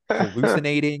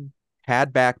hallucinating,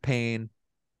 had back pain,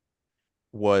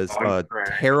 was On a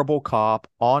crack. terrible cop,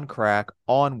 on crack,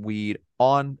 on weed,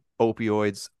 on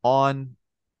opioids, on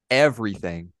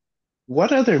everything.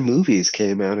 What other movies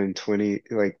came out in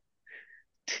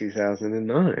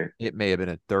 2009? It may have been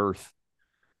a dearth.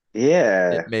 It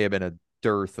Yeah. may have been a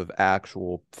dearth of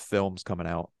actual films coming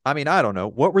out. I mean, I don't know.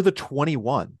 What were the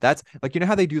 21? That's like, you know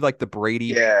how they do like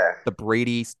Yeah. the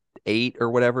Brady eight or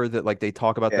whatever that like they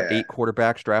talk about the Yeah. eight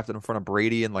quarterbacks drafted in front of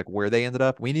Brady and like where they ended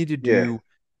up. We need to Yeah. do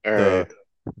All the right.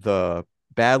 the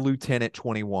Bad Lieutenant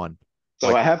 21. So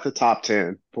I Like, have the top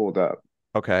 10 pulled up.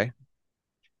 okay.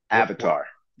 What Avatar.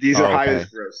 These are oh, okay.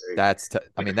 highest grossing.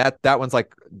 I mean that one's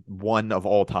like one of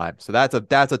all time. So that's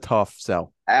a tough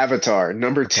sell. Avatar.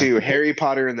 Number Okay. two, Harry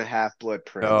Potter and the Half-Blood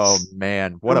Oh Prince.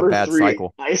 man, what a Number bad three,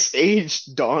 cycle. Ice Age,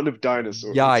 Dawn of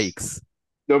Dinosaurs. Yikes.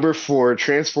 Number four,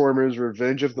 Transformers,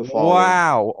 Revenge of the Fallen.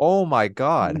 Wow. Oh my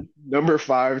God. Number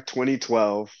five,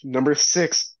 2012. Number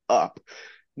six, Up.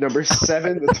 Number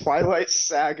seven, The Twilight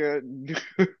Saga,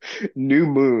 New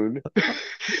Moon.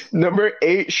 Number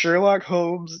eight, Sherlock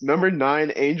Holmes. Number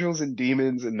nine, Angels and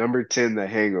Demons. And number 10, The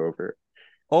Hangover.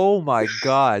 Oh my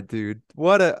God, dude.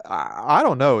 I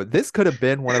don't know. This could have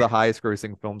been one of the highest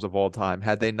grossing films of all time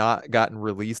had they not gotten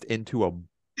released into a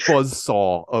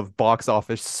buzzsaw of box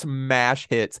office smash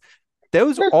hits.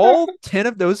 Those all 10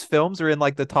 of those films are in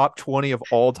like the top 20 of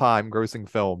all time grossing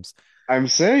films. I'm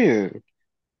saying.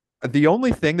 The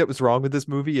only thing that was wrong with this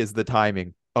movie is the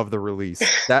timing of the release.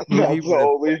 That movie That's the would have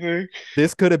only thing.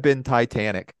 this could have been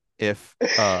Titanic if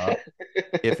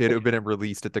it had been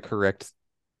released at the correct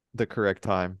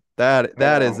time.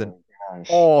 That is an Oh my gosh.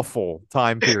 awful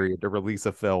time period to release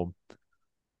a film.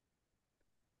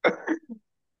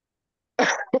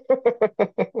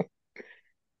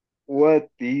 What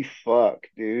the fuck,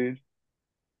 dude?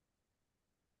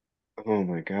 Oh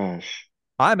my gosh.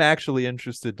 I'm actually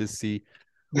interested to see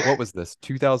what was this,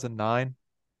 2009?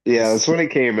 Yeah, This that's when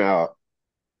it came out.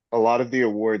 A lot of the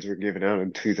awards were given out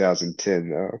in 2010,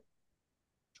 though.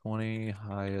 20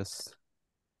 highest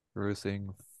grossing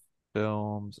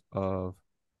films of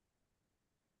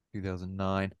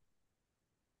 2009.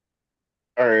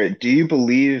 All right, do you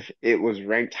believe it was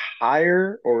ranked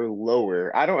higher or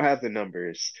lower? I don't have the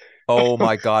numbers, Oh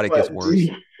my God, it gets but do worse.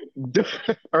 you, do-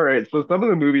 all right, so some of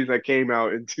the movies that came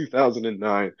out in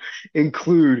 2009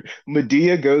 include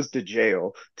Medea Goes to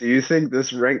Jail. Do you think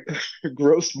this ranked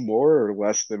grossed more or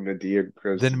less than Medea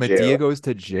Goes Then to Medea Jail? goes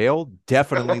to jail?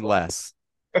 Definitely less.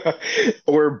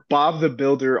 Or Bob the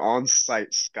Builder on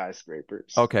site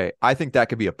skyscrapers? Okay, I think that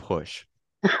could be a push.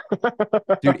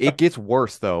 Dude, it gets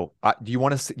worse though. Do you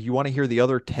want to hear the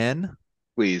other 10?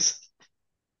 Please.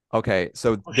 Okay,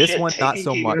 so Oh this shit, one not Taken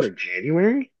so came out much. in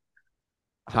January?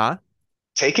 Huh?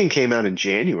 Taken came out in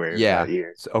January of Yeah. that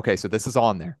year. Okay, so this is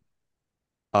on there.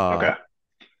 Uh Okay.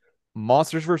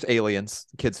 Monsters vs. Aliens,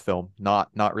 kids film, not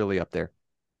really up there.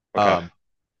 Okay. Um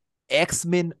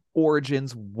X-Men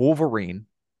Origins Wolverine,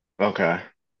 Okay.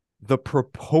 The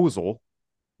Proposal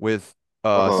with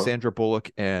Uh-huh. Sandra Bullock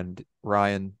and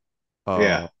Ryan,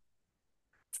 Yeah. uh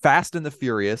Fast and the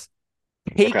Furious,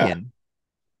 Okay. Taken,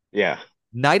 Yeah.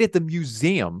 Night at the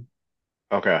Museum,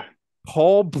 Okay.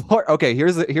 Paul Blart. Okay,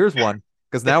 here's one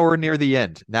because now we're near the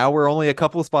end. Now we're only a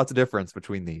couple of spots of difference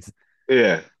between these.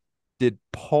 Yeah. Did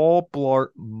Paul Blart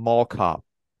Mall Cop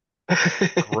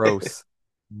gross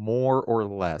more or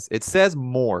less? It says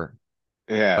more,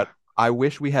 Yeah. but I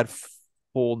wish we had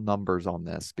full numbers on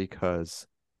this because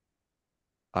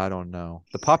I don't know.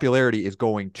 The popularity is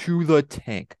going to the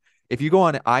tank. If you go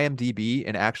on IMDb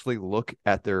and actually look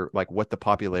at their like what the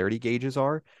popularity gauges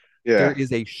are, there Yeah.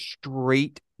 is a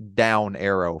straight down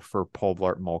arrow for Paul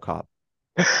Blart Mall Cop.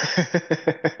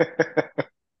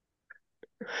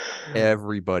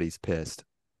 Everybody's pissed.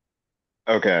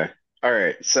 Okay. All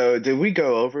right. So did we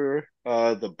go over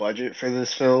the budget for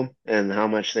this film and how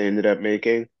much they ended up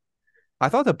making? I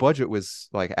thought the budget was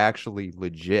like actually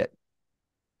legit.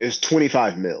 It was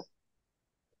 25 mil.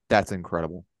 That's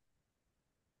incredible.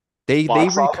 They they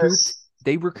Box recouped office?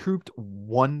 they recouped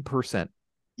 1%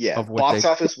 Yeah. of what Box they.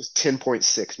 office was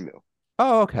 10.6 mil.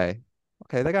 Oh, okay.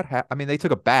 Okay, they got I mean they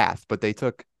took a bath, but they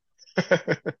took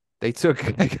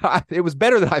it was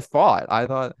better than I thought. I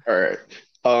thought All right.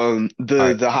 all The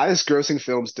right. the highest grossing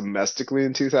films domestically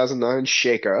in 2009,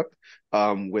 Shake Up,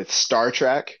 with Star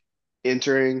Trek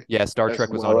entering, Yeah, Star as Trek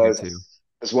was on well here as too.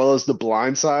 as well as The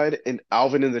Blind Side and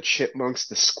Alvin and the Chipmunks,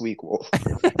 The Squeak Wolf.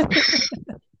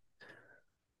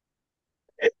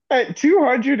 At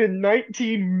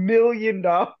 $219 million.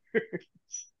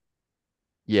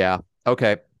 Yeah.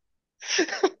 Okay.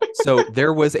 So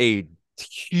there was a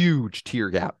huge tear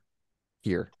gap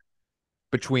here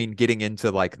between getting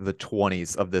into like the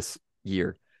 20s of this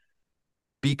year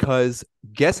because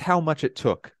guess how much it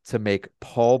took to make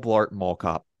Paul Blart Mall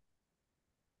Cop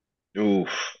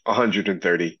Oof,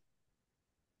 130.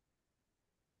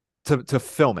 to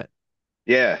film it?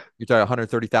 Yeah, You're talking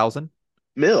 130,000?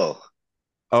 mil.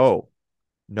 Oh,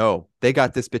 no. They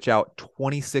got this bitch out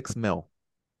 26 mil.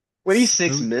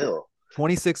 26 Smooth mil.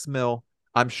 26 mil.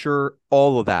 I'm sure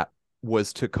all of that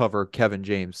was to cover Kevin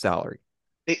James' salary.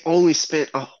 They only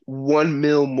spent 1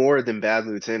 mil more than Bad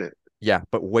Lieutenant. Yeah,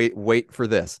 but wait for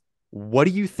this. What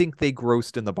do you think they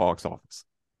grossed in the box office?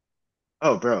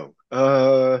 Oh, bro.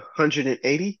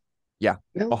 180 Yeah,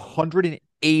 mil?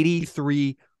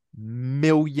 $183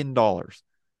 million dollars.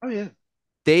 Oh, yeah.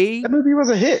 That They movie was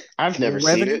a hit. I've never seen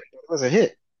revenue, it. It was a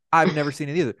hit. I've never seen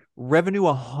it either. Revenue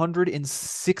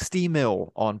 160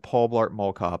 mil on Paul Blart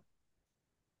Mall Cop.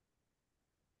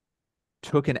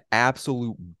 Took an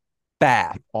absolute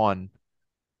bath on.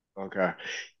 Okay.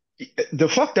 The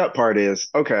fucked up part is,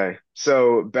 okay,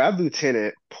 so Bad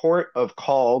Lieutenant, Port of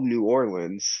Call, New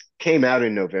Orleans, came out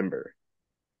in November.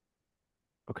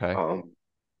 Okay. Um,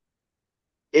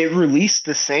 it released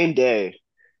the same day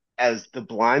as The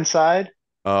Blind Side,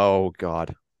 Oh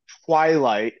God.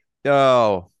 Twilight,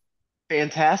 Oh,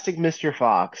 Fantastic Mr.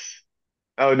 Fox.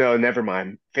 Oh no, never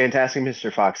mind. Fantastic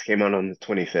Mr. Fox came out on the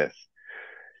 25th.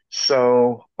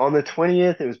 So on the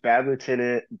 20th, it was Bad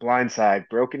Lieutenant, Blindside,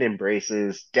 Broken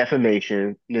Embraces,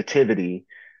 Defamation, Nativity,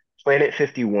 Planet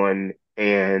 51,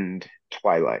 and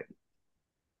Twilight.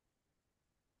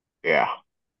 Yeah,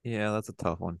 yeah, that's a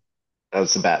tough one.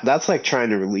 that's about that's like trying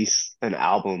to release an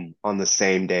album on the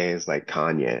same day as like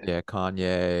Kanye, Yeah,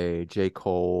 Kanye, J.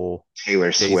 Cole,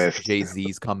 Taylor Swift.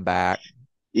 Jay-Z's come back.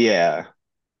 Yeah,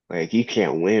 like you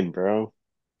can't win, bro.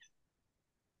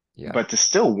 Yeah. But to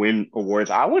still win awards,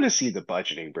 I want to see the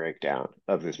budgeting breakdown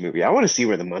of this movie. I want to see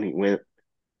where the money went.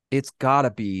 It's gotta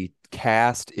be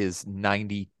cast is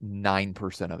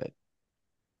 99% of it.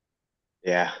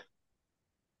 Yeah.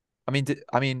 I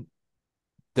mean,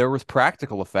 there was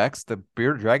practical effects. The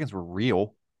bearded dragons were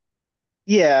real.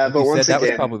 Yeah, Like but you said, once that was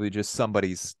again, probably just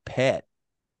somebody's pet.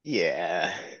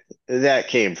 yeah, that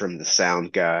came from the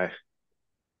sound guy.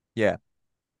 Yeah.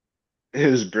 It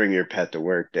was bring your pet to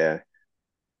work day.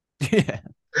 Yeah.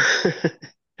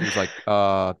 He was like,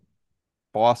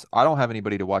 boss, I don't have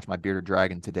anybody to watch my bearded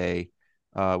dragon today.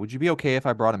 Would you be okay if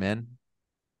I brought him in?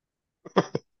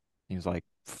 He was like,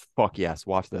 fuck yes,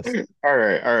 watch this. All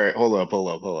right, hold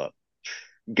up.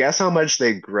 Guess how much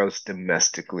they grossed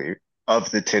domestically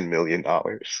of the $10 million?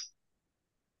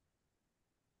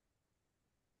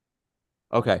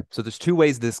 Okay, so there's two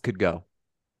ways this could go.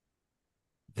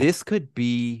 This could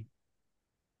be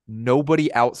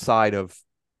nobody outside of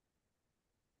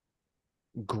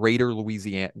greater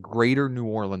Louisiana, greater New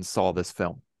Orleans saw this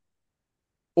film.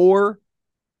 Or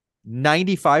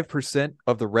 95%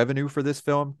 of the revenue for this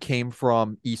film came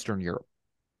from Eastern Europe.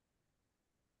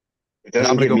 It And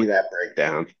doesn't give me that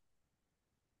breakdown.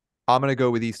 I'm gonna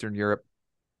go with Eastern Europe.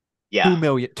 Yeah,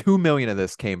 2 million of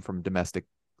this came from domestic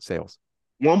sales.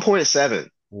 1.7.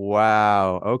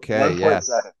 Wow. Okay, yeah.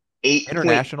 1.7. $8.8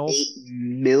 Internationals.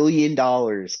 million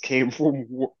dollars came from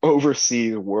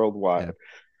overseas Yeah. worldwide.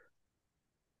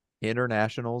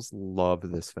 Internationals love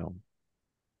this film.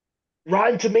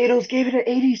 Rotten Tomatoes gave it an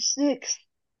 86.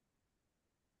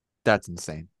 That's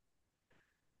insane.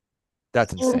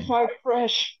 That's insane. Certified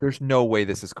fresh. There's no way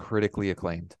this is critically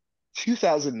acclaimed.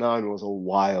 2009 was a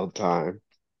wild time.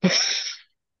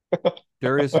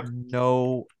 There is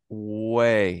no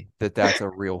way that that's a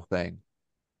real thing.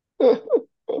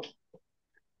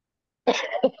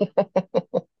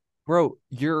 Bro,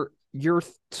 your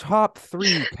top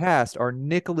three cast are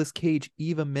Nicolas Cage,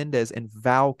 Eva Mendes, and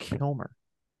Val Kilmer.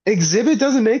 Exhibit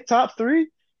doesn't make top three?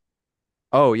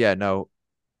 Oh yeah, no.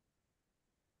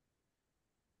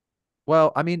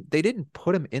 Well, I mean, they didn't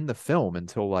put him in the film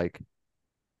until like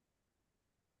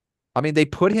I mean, they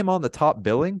put him on the top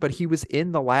billing, but he was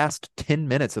in the last 10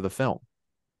 minutes of the film.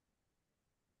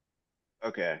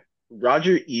 Okay.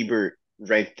 Roger Ebert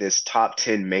ranked this top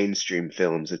 10 mainstream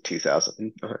films of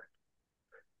 2000.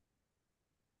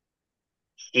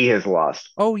 He has lost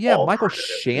Oh yeah, all Michael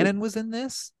credibility. Shannon was in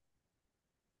this.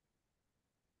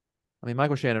 I mean,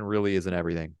 Michael Shannon really isn't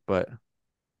everything, but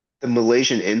The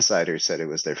Malaysian Insider said it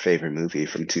was their favorite movie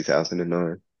from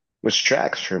 2009, which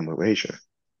tracks from Malaysia.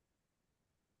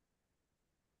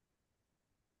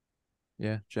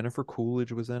 Yeah, Jennifer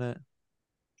Coolidge was in it.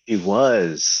 She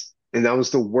was. And that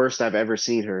was the worst I've ever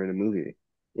seen her in a movie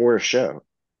or a show.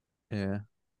 Yeah.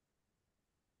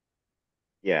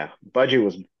 Yeah, budget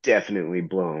was definitely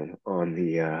blown on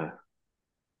the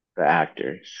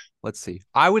actors. Let's see.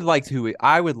 I would like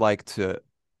to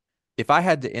if I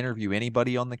had to interview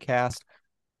anybody on the cast,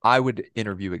 I would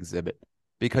interview Exhibit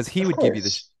because Of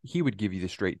course. he would give you the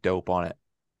straight dope on it.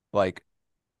 Like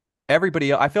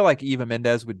everybody I feel like Eva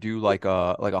Mendes would do like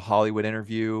a Hollywood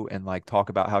interview and like talk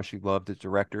about how she loved the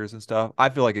directors and stuff. I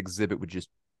feel like Exhibit would just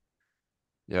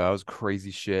yeah, that was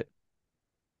crazy shit.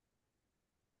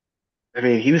 I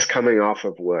mean, he was coming off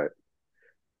of what?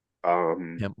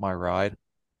 Um, Pimp My Ride.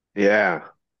 yeah.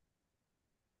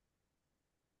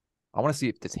 I want to see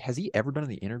if this has he ever done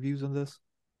any interviews on this?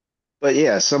 But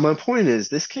yeah, so my point is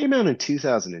this came out in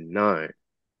 2009.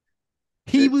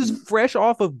 He That was fresh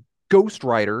off of Ghost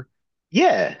Rider.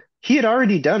 yeah, he had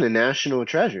already done a National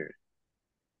Treasure.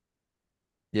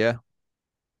 Yeah.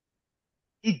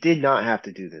 He did not have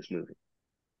to do this movie.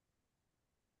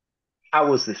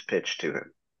 How was this pitched to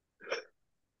him?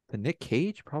 The Nick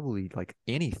Cage, probably like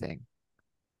anything.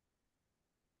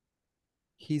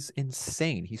 He's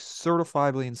insane. He's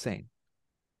certifiably insane.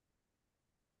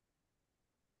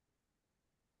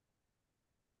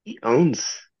 He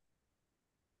owns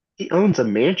he owns a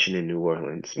mansion in New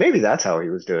Orleans. Maybe that's how he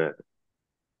was doing it.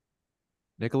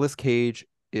 Nicolas Cage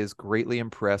is greatly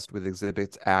impressed with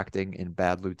Exhibit's acting in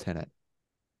Bad Lieutenant.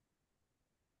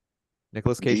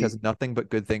 Nicolas Do Cage you, has nothing but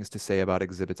good things to say about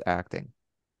Exhibit's acting,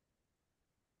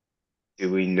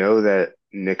 do we know that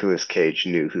Nicolas Cage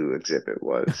knew who Exhibit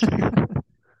was?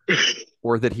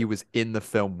 or that he was in the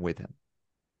film with him,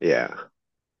 Yeah.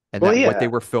 and Well, that what yeah, they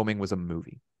were filming was a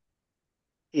movie,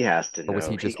 he has to or was know.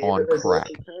 he He just gave on him his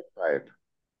lucky crack? crack pipe.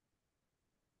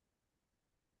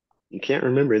 You can't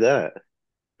remember that,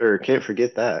 or can't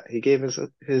forget that. He gave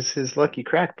his lucky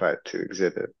crack pipe to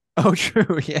Exhibit Oh,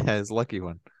 true. Yeah, his lucky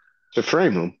one. to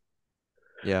frame him.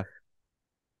 Yeah,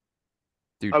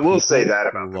 I dude, will say people that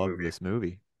about the love movie. this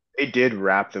movie. They did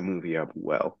wrap the movie up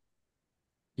well.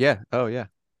 Yeah. Oh, yeah.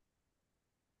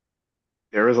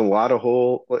 There was a lot of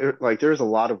there's a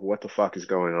lot of what the fuck is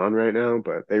going on right now,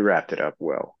 but they wrapped it up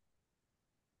well.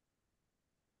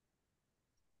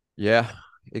 Yeah.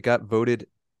 It got voted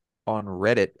on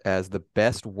Reddit as the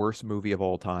best worst movie of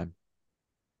all time.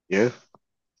 Yeah.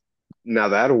 Now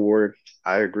that award,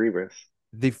 I agree with.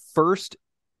 The first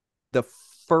the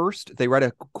first they write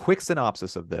a quick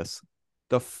synopsis of this.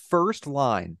 The first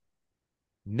line,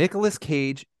 Nicolas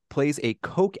Cage plays a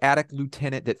coke addict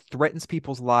lieutenant that threatens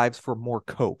people's lives for more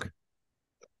coke.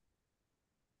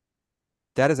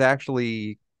 That is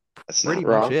actually That's pretty not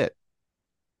much wrong. it.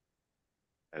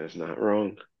 That is not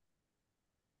wrong.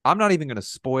 I'm not even going to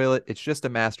spoil it. It's just a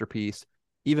masterpiece.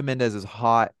 Eva Mendes is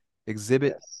hot.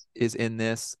 Exhibit Yes. is in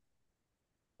this.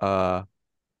 Uh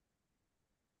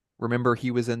remember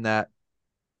he was in that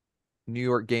New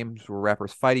York games where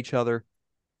rappers fight each other.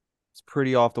 It's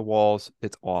pretty off the walls.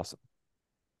 It's awesome.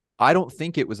 I don't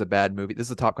think it was a bad movie. This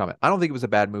is a top comment. I don't think it was a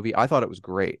bad movie. I thought it was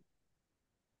great.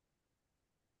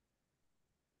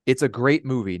 It's a great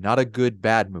movie, not a good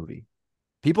bad movie.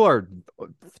 People are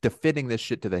defending this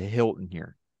shit to the hilt in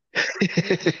here.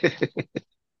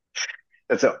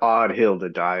 That's an odd hill to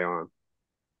die on.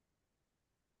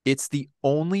 It's the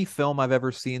only film I've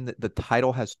ever seen that the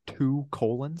title has two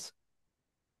colons.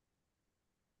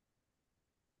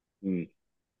 Mm,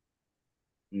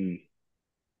 mm.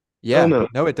 I don't Yeah, know.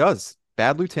 no, it does.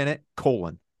 Bad Lieutenant,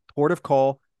 colon. Port of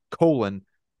Call, colon,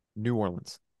 New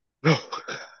Orleans.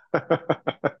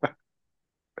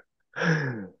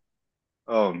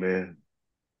 Oh man.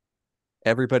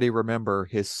 Everybody remember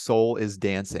his soul is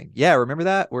dancing. Yeah, remember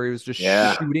that? Where he was just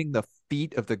Yeah. shooting the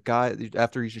feet of the guy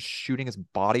after he's just shooting his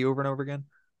body over and over again?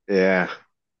 Yeah.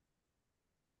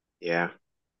 Yeah.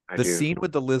 I The do. scene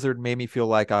with the lizard made me feel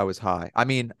like I was high. I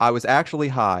mean, I was actually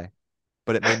high,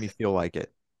 but it made me feel like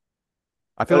it.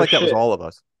 I feel Oh like that was shit. all of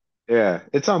us. Yeah.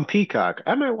 It's on Peacock.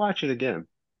 I might watch it again.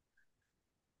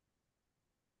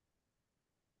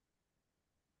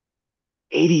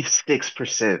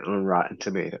 86% on Rotten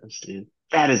Tomatoes, dude.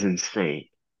 That is insane.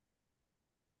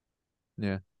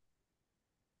 Yeah.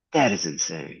 That is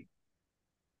insane.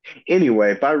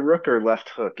 Anyway, By Rook or Left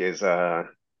Hook is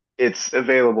it's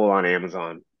available on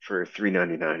Amazon for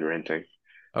 3.99 renting.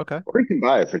 Okay. Or you can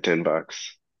buy it for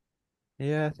 $10.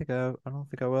 Yeah, I don't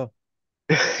think I will.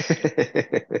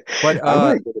 But I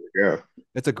might give it a go.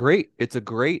 it's a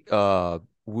great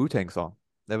Wu-Tang song.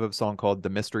 They have a song called The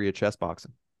Mystery of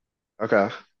Chessboxing, Okay.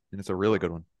 and it's a really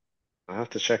good one. I'll have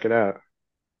to check it out.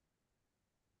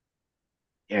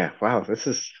 Yeah, wow, this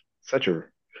is such a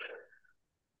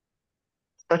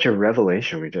Such a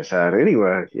revelation we just had.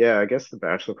 Anyway, yeah, I guess the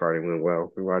bachelor party went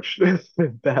well. We watched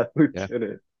Bad Yeah,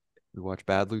 Lieutenant. we watched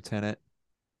Bad Lieutenant.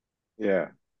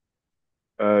 Yeah.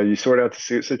 You sort out the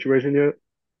suit situation yet?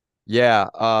 Yeah,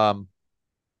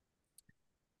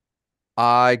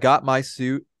 I got my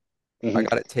suit. I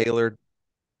got Hmm. it tailored.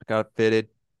 I got it fitted.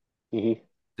 Hmm.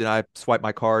 Then I swiped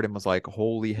my card and was like,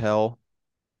 "Holy hell!"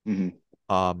 Hmm.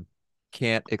 Um,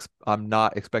 I'm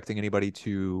not expecting anybody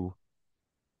to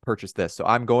purchase this, so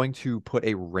I'm going to put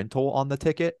a rental on the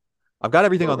ticket. I've got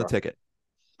everything on the Okay. ticket.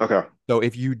 Okay. So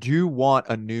if you do want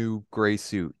a new gray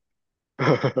suit,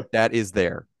 that is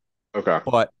there. Okay.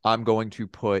 But I'm going to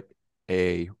put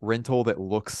a rental that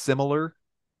looks similar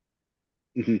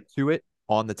Hmm. to it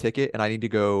on the ticket, and I need to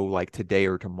go like today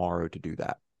or tomorrow to do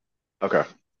that. Okay.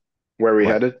 Where are we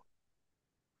But headed?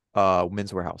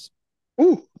 Men's Warehouse.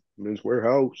 Ooh, Men's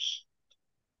Warehouse.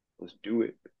 Let's do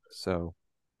it. So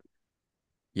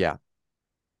yeah,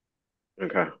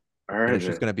 Okay. All and right, it's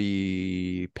just man. going to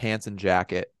be pants and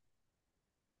jacket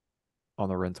on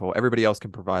the rental. Everybody else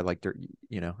can provide like their,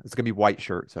 it's going to be white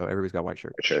shirt, so everybody's got white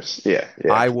shirt. Purchase. Yeah,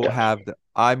 yeah. I will Gotcha. have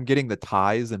I'm getting the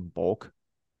ties in bulk,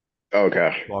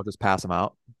 Okay. so I'll just pass them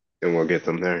out. And we'll get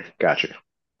them there. Gotcha.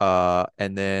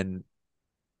 And then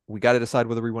we got to decide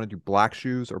whether we want to do black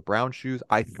shoes or brown shoes.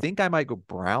 I think I might go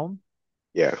brown.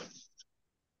 Yeah,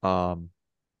 Um,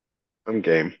 I'm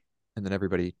game. and then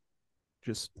everybody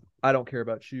just, I don't care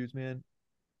about shoes, man.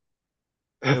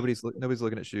 I'm Nobody's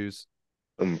looking at shoes.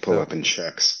 gonna pull So up in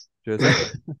checks.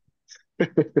 just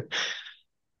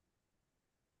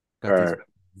All got these right.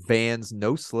 Vans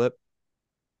no slip.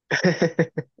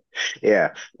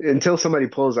 Yeah, until somebody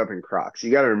pulls up in Crocs.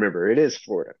 You got to remember, it is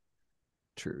Florida.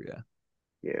 True, yeah.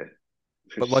 Yeah,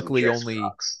 But just some luckily dress only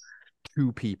Crocs.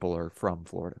 two people are from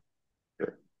Florida.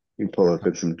 You pull They're up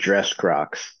in some dress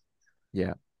Crocs.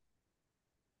 yeah,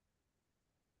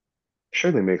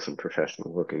 Sure, they make some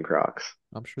professional looking Crocs.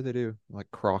 I'm sure they do. Like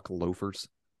Croc loafers.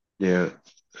 Yeah.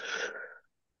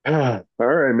 All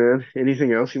right, man.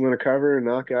 Anything else you want to cover and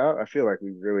knock out? I feel like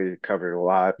we really covered a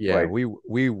lot. Yeah, Like,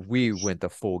 we went the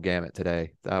full gamut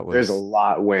today. That there's a was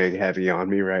lot weighing heavy on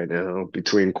me right now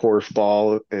between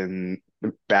Korfball and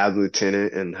Bad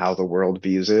Lieutenant and how the world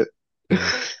views it.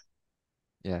 yeah,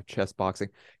 yeah, chess boxing.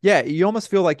 Yeah, you almost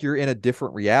feel like you're in a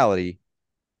different reality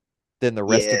than the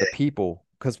rest Yeah, of the people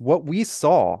because what we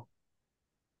saw,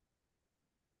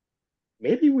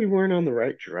 maybe we weren't on the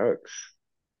right drugs.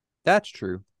 that's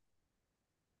true.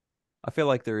 I feel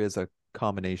like there is a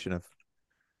combination of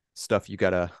stuff you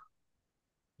gotta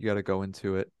go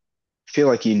into it. I feel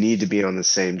like you need to be on the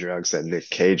same drugs that Nick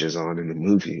Cage is on in the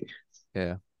movie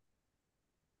Yeah.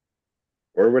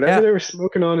 or whatever Yeah. they were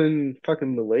smoking on in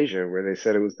fucking Malaysia, where they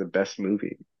said it was the best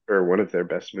movie or one of their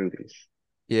best movies.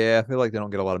 Yeah, I feel like they don't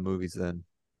get a lot of movies then.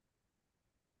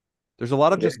 There's a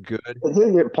lot of Yeah. just good. They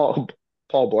didn't get Paul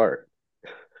Blart,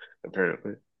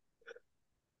 apparently.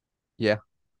 Yeah.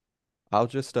 I'll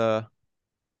just there's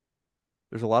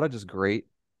a lot of just great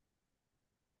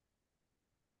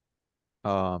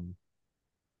um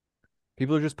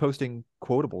people are just posting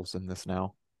quotables in this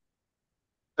now.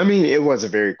 I mean, it was a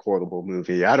very quotable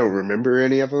movie. I don't remember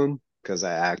any of them because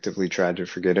I actively tried to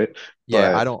forget it.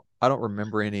 Yeah, I But don't I don't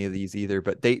remember any of these either,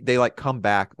 but they like come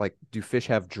back like do fish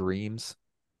have dreams?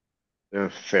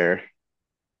 fair,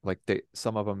 Like they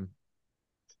some of them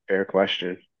fair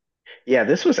question. Yeah,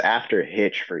 this was after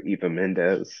Hitch for Eva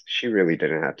Mendes. She really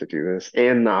didn't have to do this.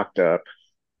 And Knocked Up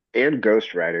and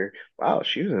Ghost Rider. Wow,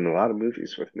 she was in a lot of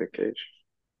movies with Nick Cage.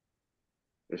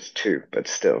 There's two, but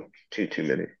still, too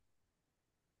many.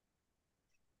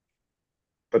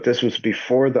 But this was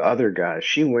before the other guys.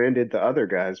 She landed the other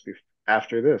guys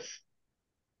after this.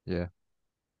 yeah.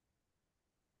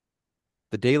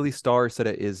 The Daily Star said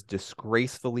it is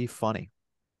disgracefully funny.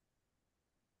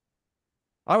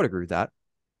 I would agree with that.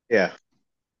 Yeah,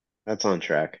 that's on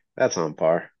track. That's on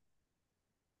par.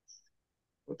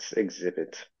 Let's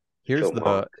exhibit Here's Filmon.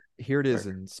 the here it is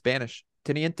in Spanish.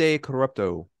 Teniente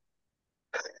corrupto.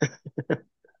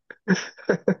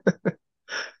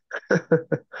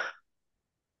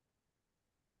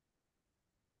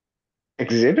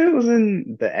 Exhibit was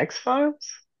in the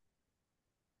X-Files,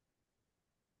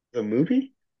 the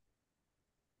movie,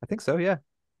 I think so, yeah.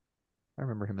 I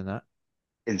remember him in that.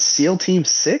 in SEAL Team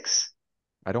 6.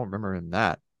 I don't remember him in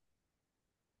that.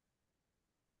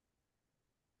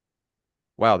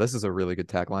 Wow, this is a really good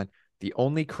tagline. The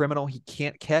only criminal he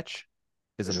can't catch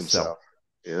is As himself.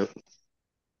 himself. Yeah,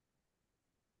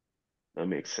 that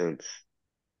makes sense.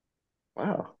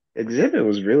 Wow. Exhibit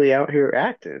was really out here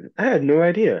acting. I had no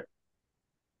idea.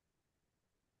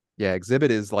 Yeah,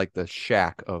 Exhibit is like the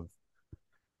shack of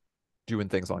doing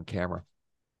things on camera.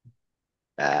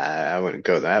 I wouldn't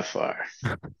go that far.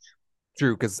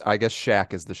 True, because I guess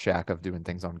Shaq is the Shaq of doing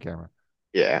things on camera.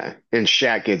 Yeah, and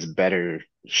Shaq gets better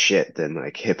shit than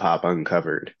like Hip Hop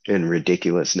Uncovered and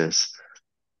ridiculousness.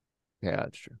 Yeah,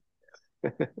 that's true.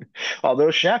 Although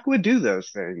Shaq would do those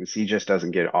things, he just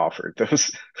doesn't get offered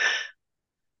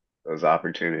those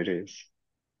opportunities.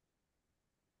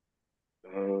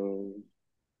 Um,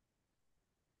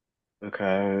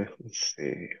 okay, let's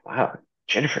see. Wow,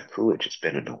 Jennifer Coolidge has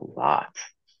been in a lot.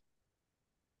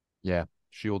 Yeah,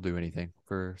 she'll do anything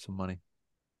for some money.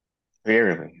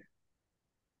 Clearly,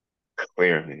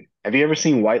 clearly. Have you ever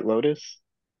seen White Lotus?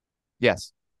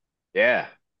 Yes. Yeah,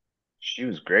 she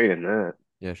was great in that.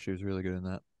 Yeah, she was really good in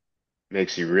that.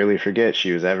 Makes you really forget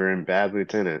she was ever in Bad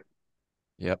Lieutenant.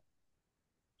 Yep.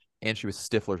 And she was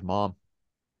Stifler's mom.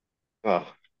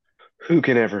 Oh, who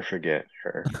can ever forget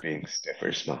her being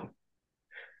Stifler's mom?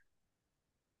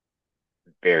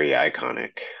 Very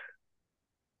iconic.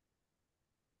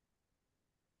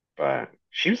 But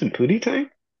she was in Pootie Tang?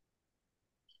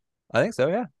 I think so,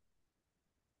 yeah.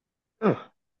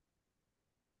 Oh,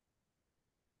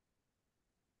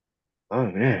 oh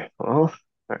man. Well,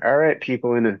 all right,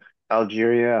 people in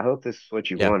Algeria. I hope this is what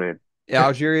you Yeah. wanted. Yeah,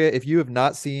 Algeria, if you have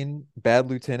not seen Bad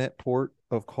Lieutenant Port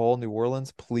of Call New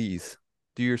Orleans, please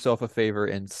do yourself a favor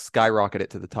and skyrocket it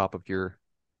to the top of your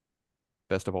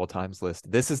best of all times list.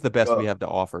 This is the best we Well, have to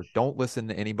offer. Don't listen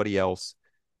to anybody else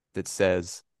that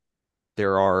says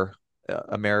there are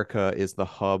America is the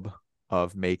hub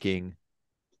of making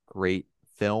great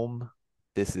film.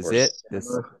 This is or it.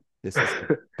 cinema. This is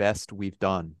the best we've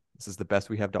done. This is the best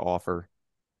we have to offer.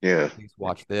 Yeah, Please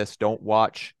watch this. Don't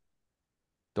watch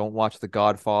The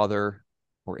Godfather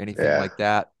or anything yeah. like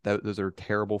that. Those are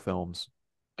terrible films.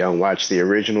 Don't watch the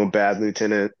original Bad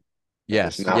Lieutenant. That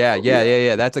is Yes. not Yeah, what we yeah, are. yeah,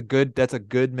 yeah. That's a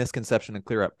good misconception to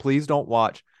clear up. Please don't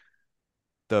watch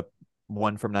the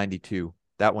one from 92.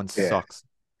 That one Yeah. sucks.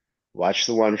 Watch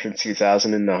the one from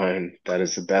 2009. That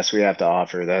is the best we have to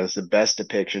offer. That is the best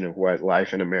depiction of what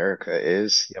life in America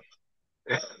is. Yep.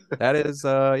 That is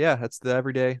yeah, that's the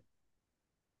everyday.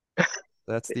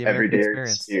 That's The the American everyday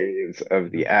experience. experience of Yeah.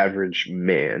 the average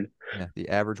man. Yeah, the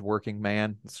average working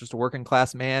man. It's just a working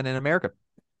class man in America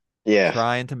Yeah,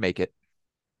 trying to make it.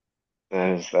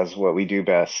 that's what we do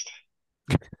best.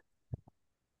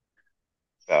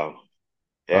 So,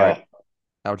 All right, yeah,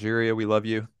 Algeria, we love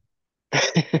you.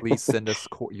 Please send us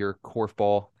your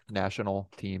Korfball national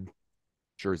team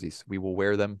jerseys. We will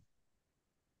wear them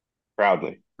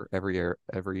proudly. for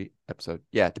every episode.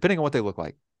 Yeah, depending on what they look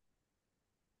like.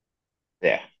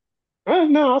 Yeah.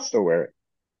 No, I'll still wear it.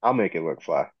 I'll make it look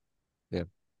fly. Yeah.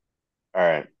 All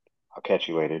right. I'll catch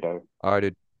you later, Doug. All right,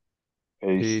 dude.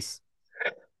 Peace. Peace.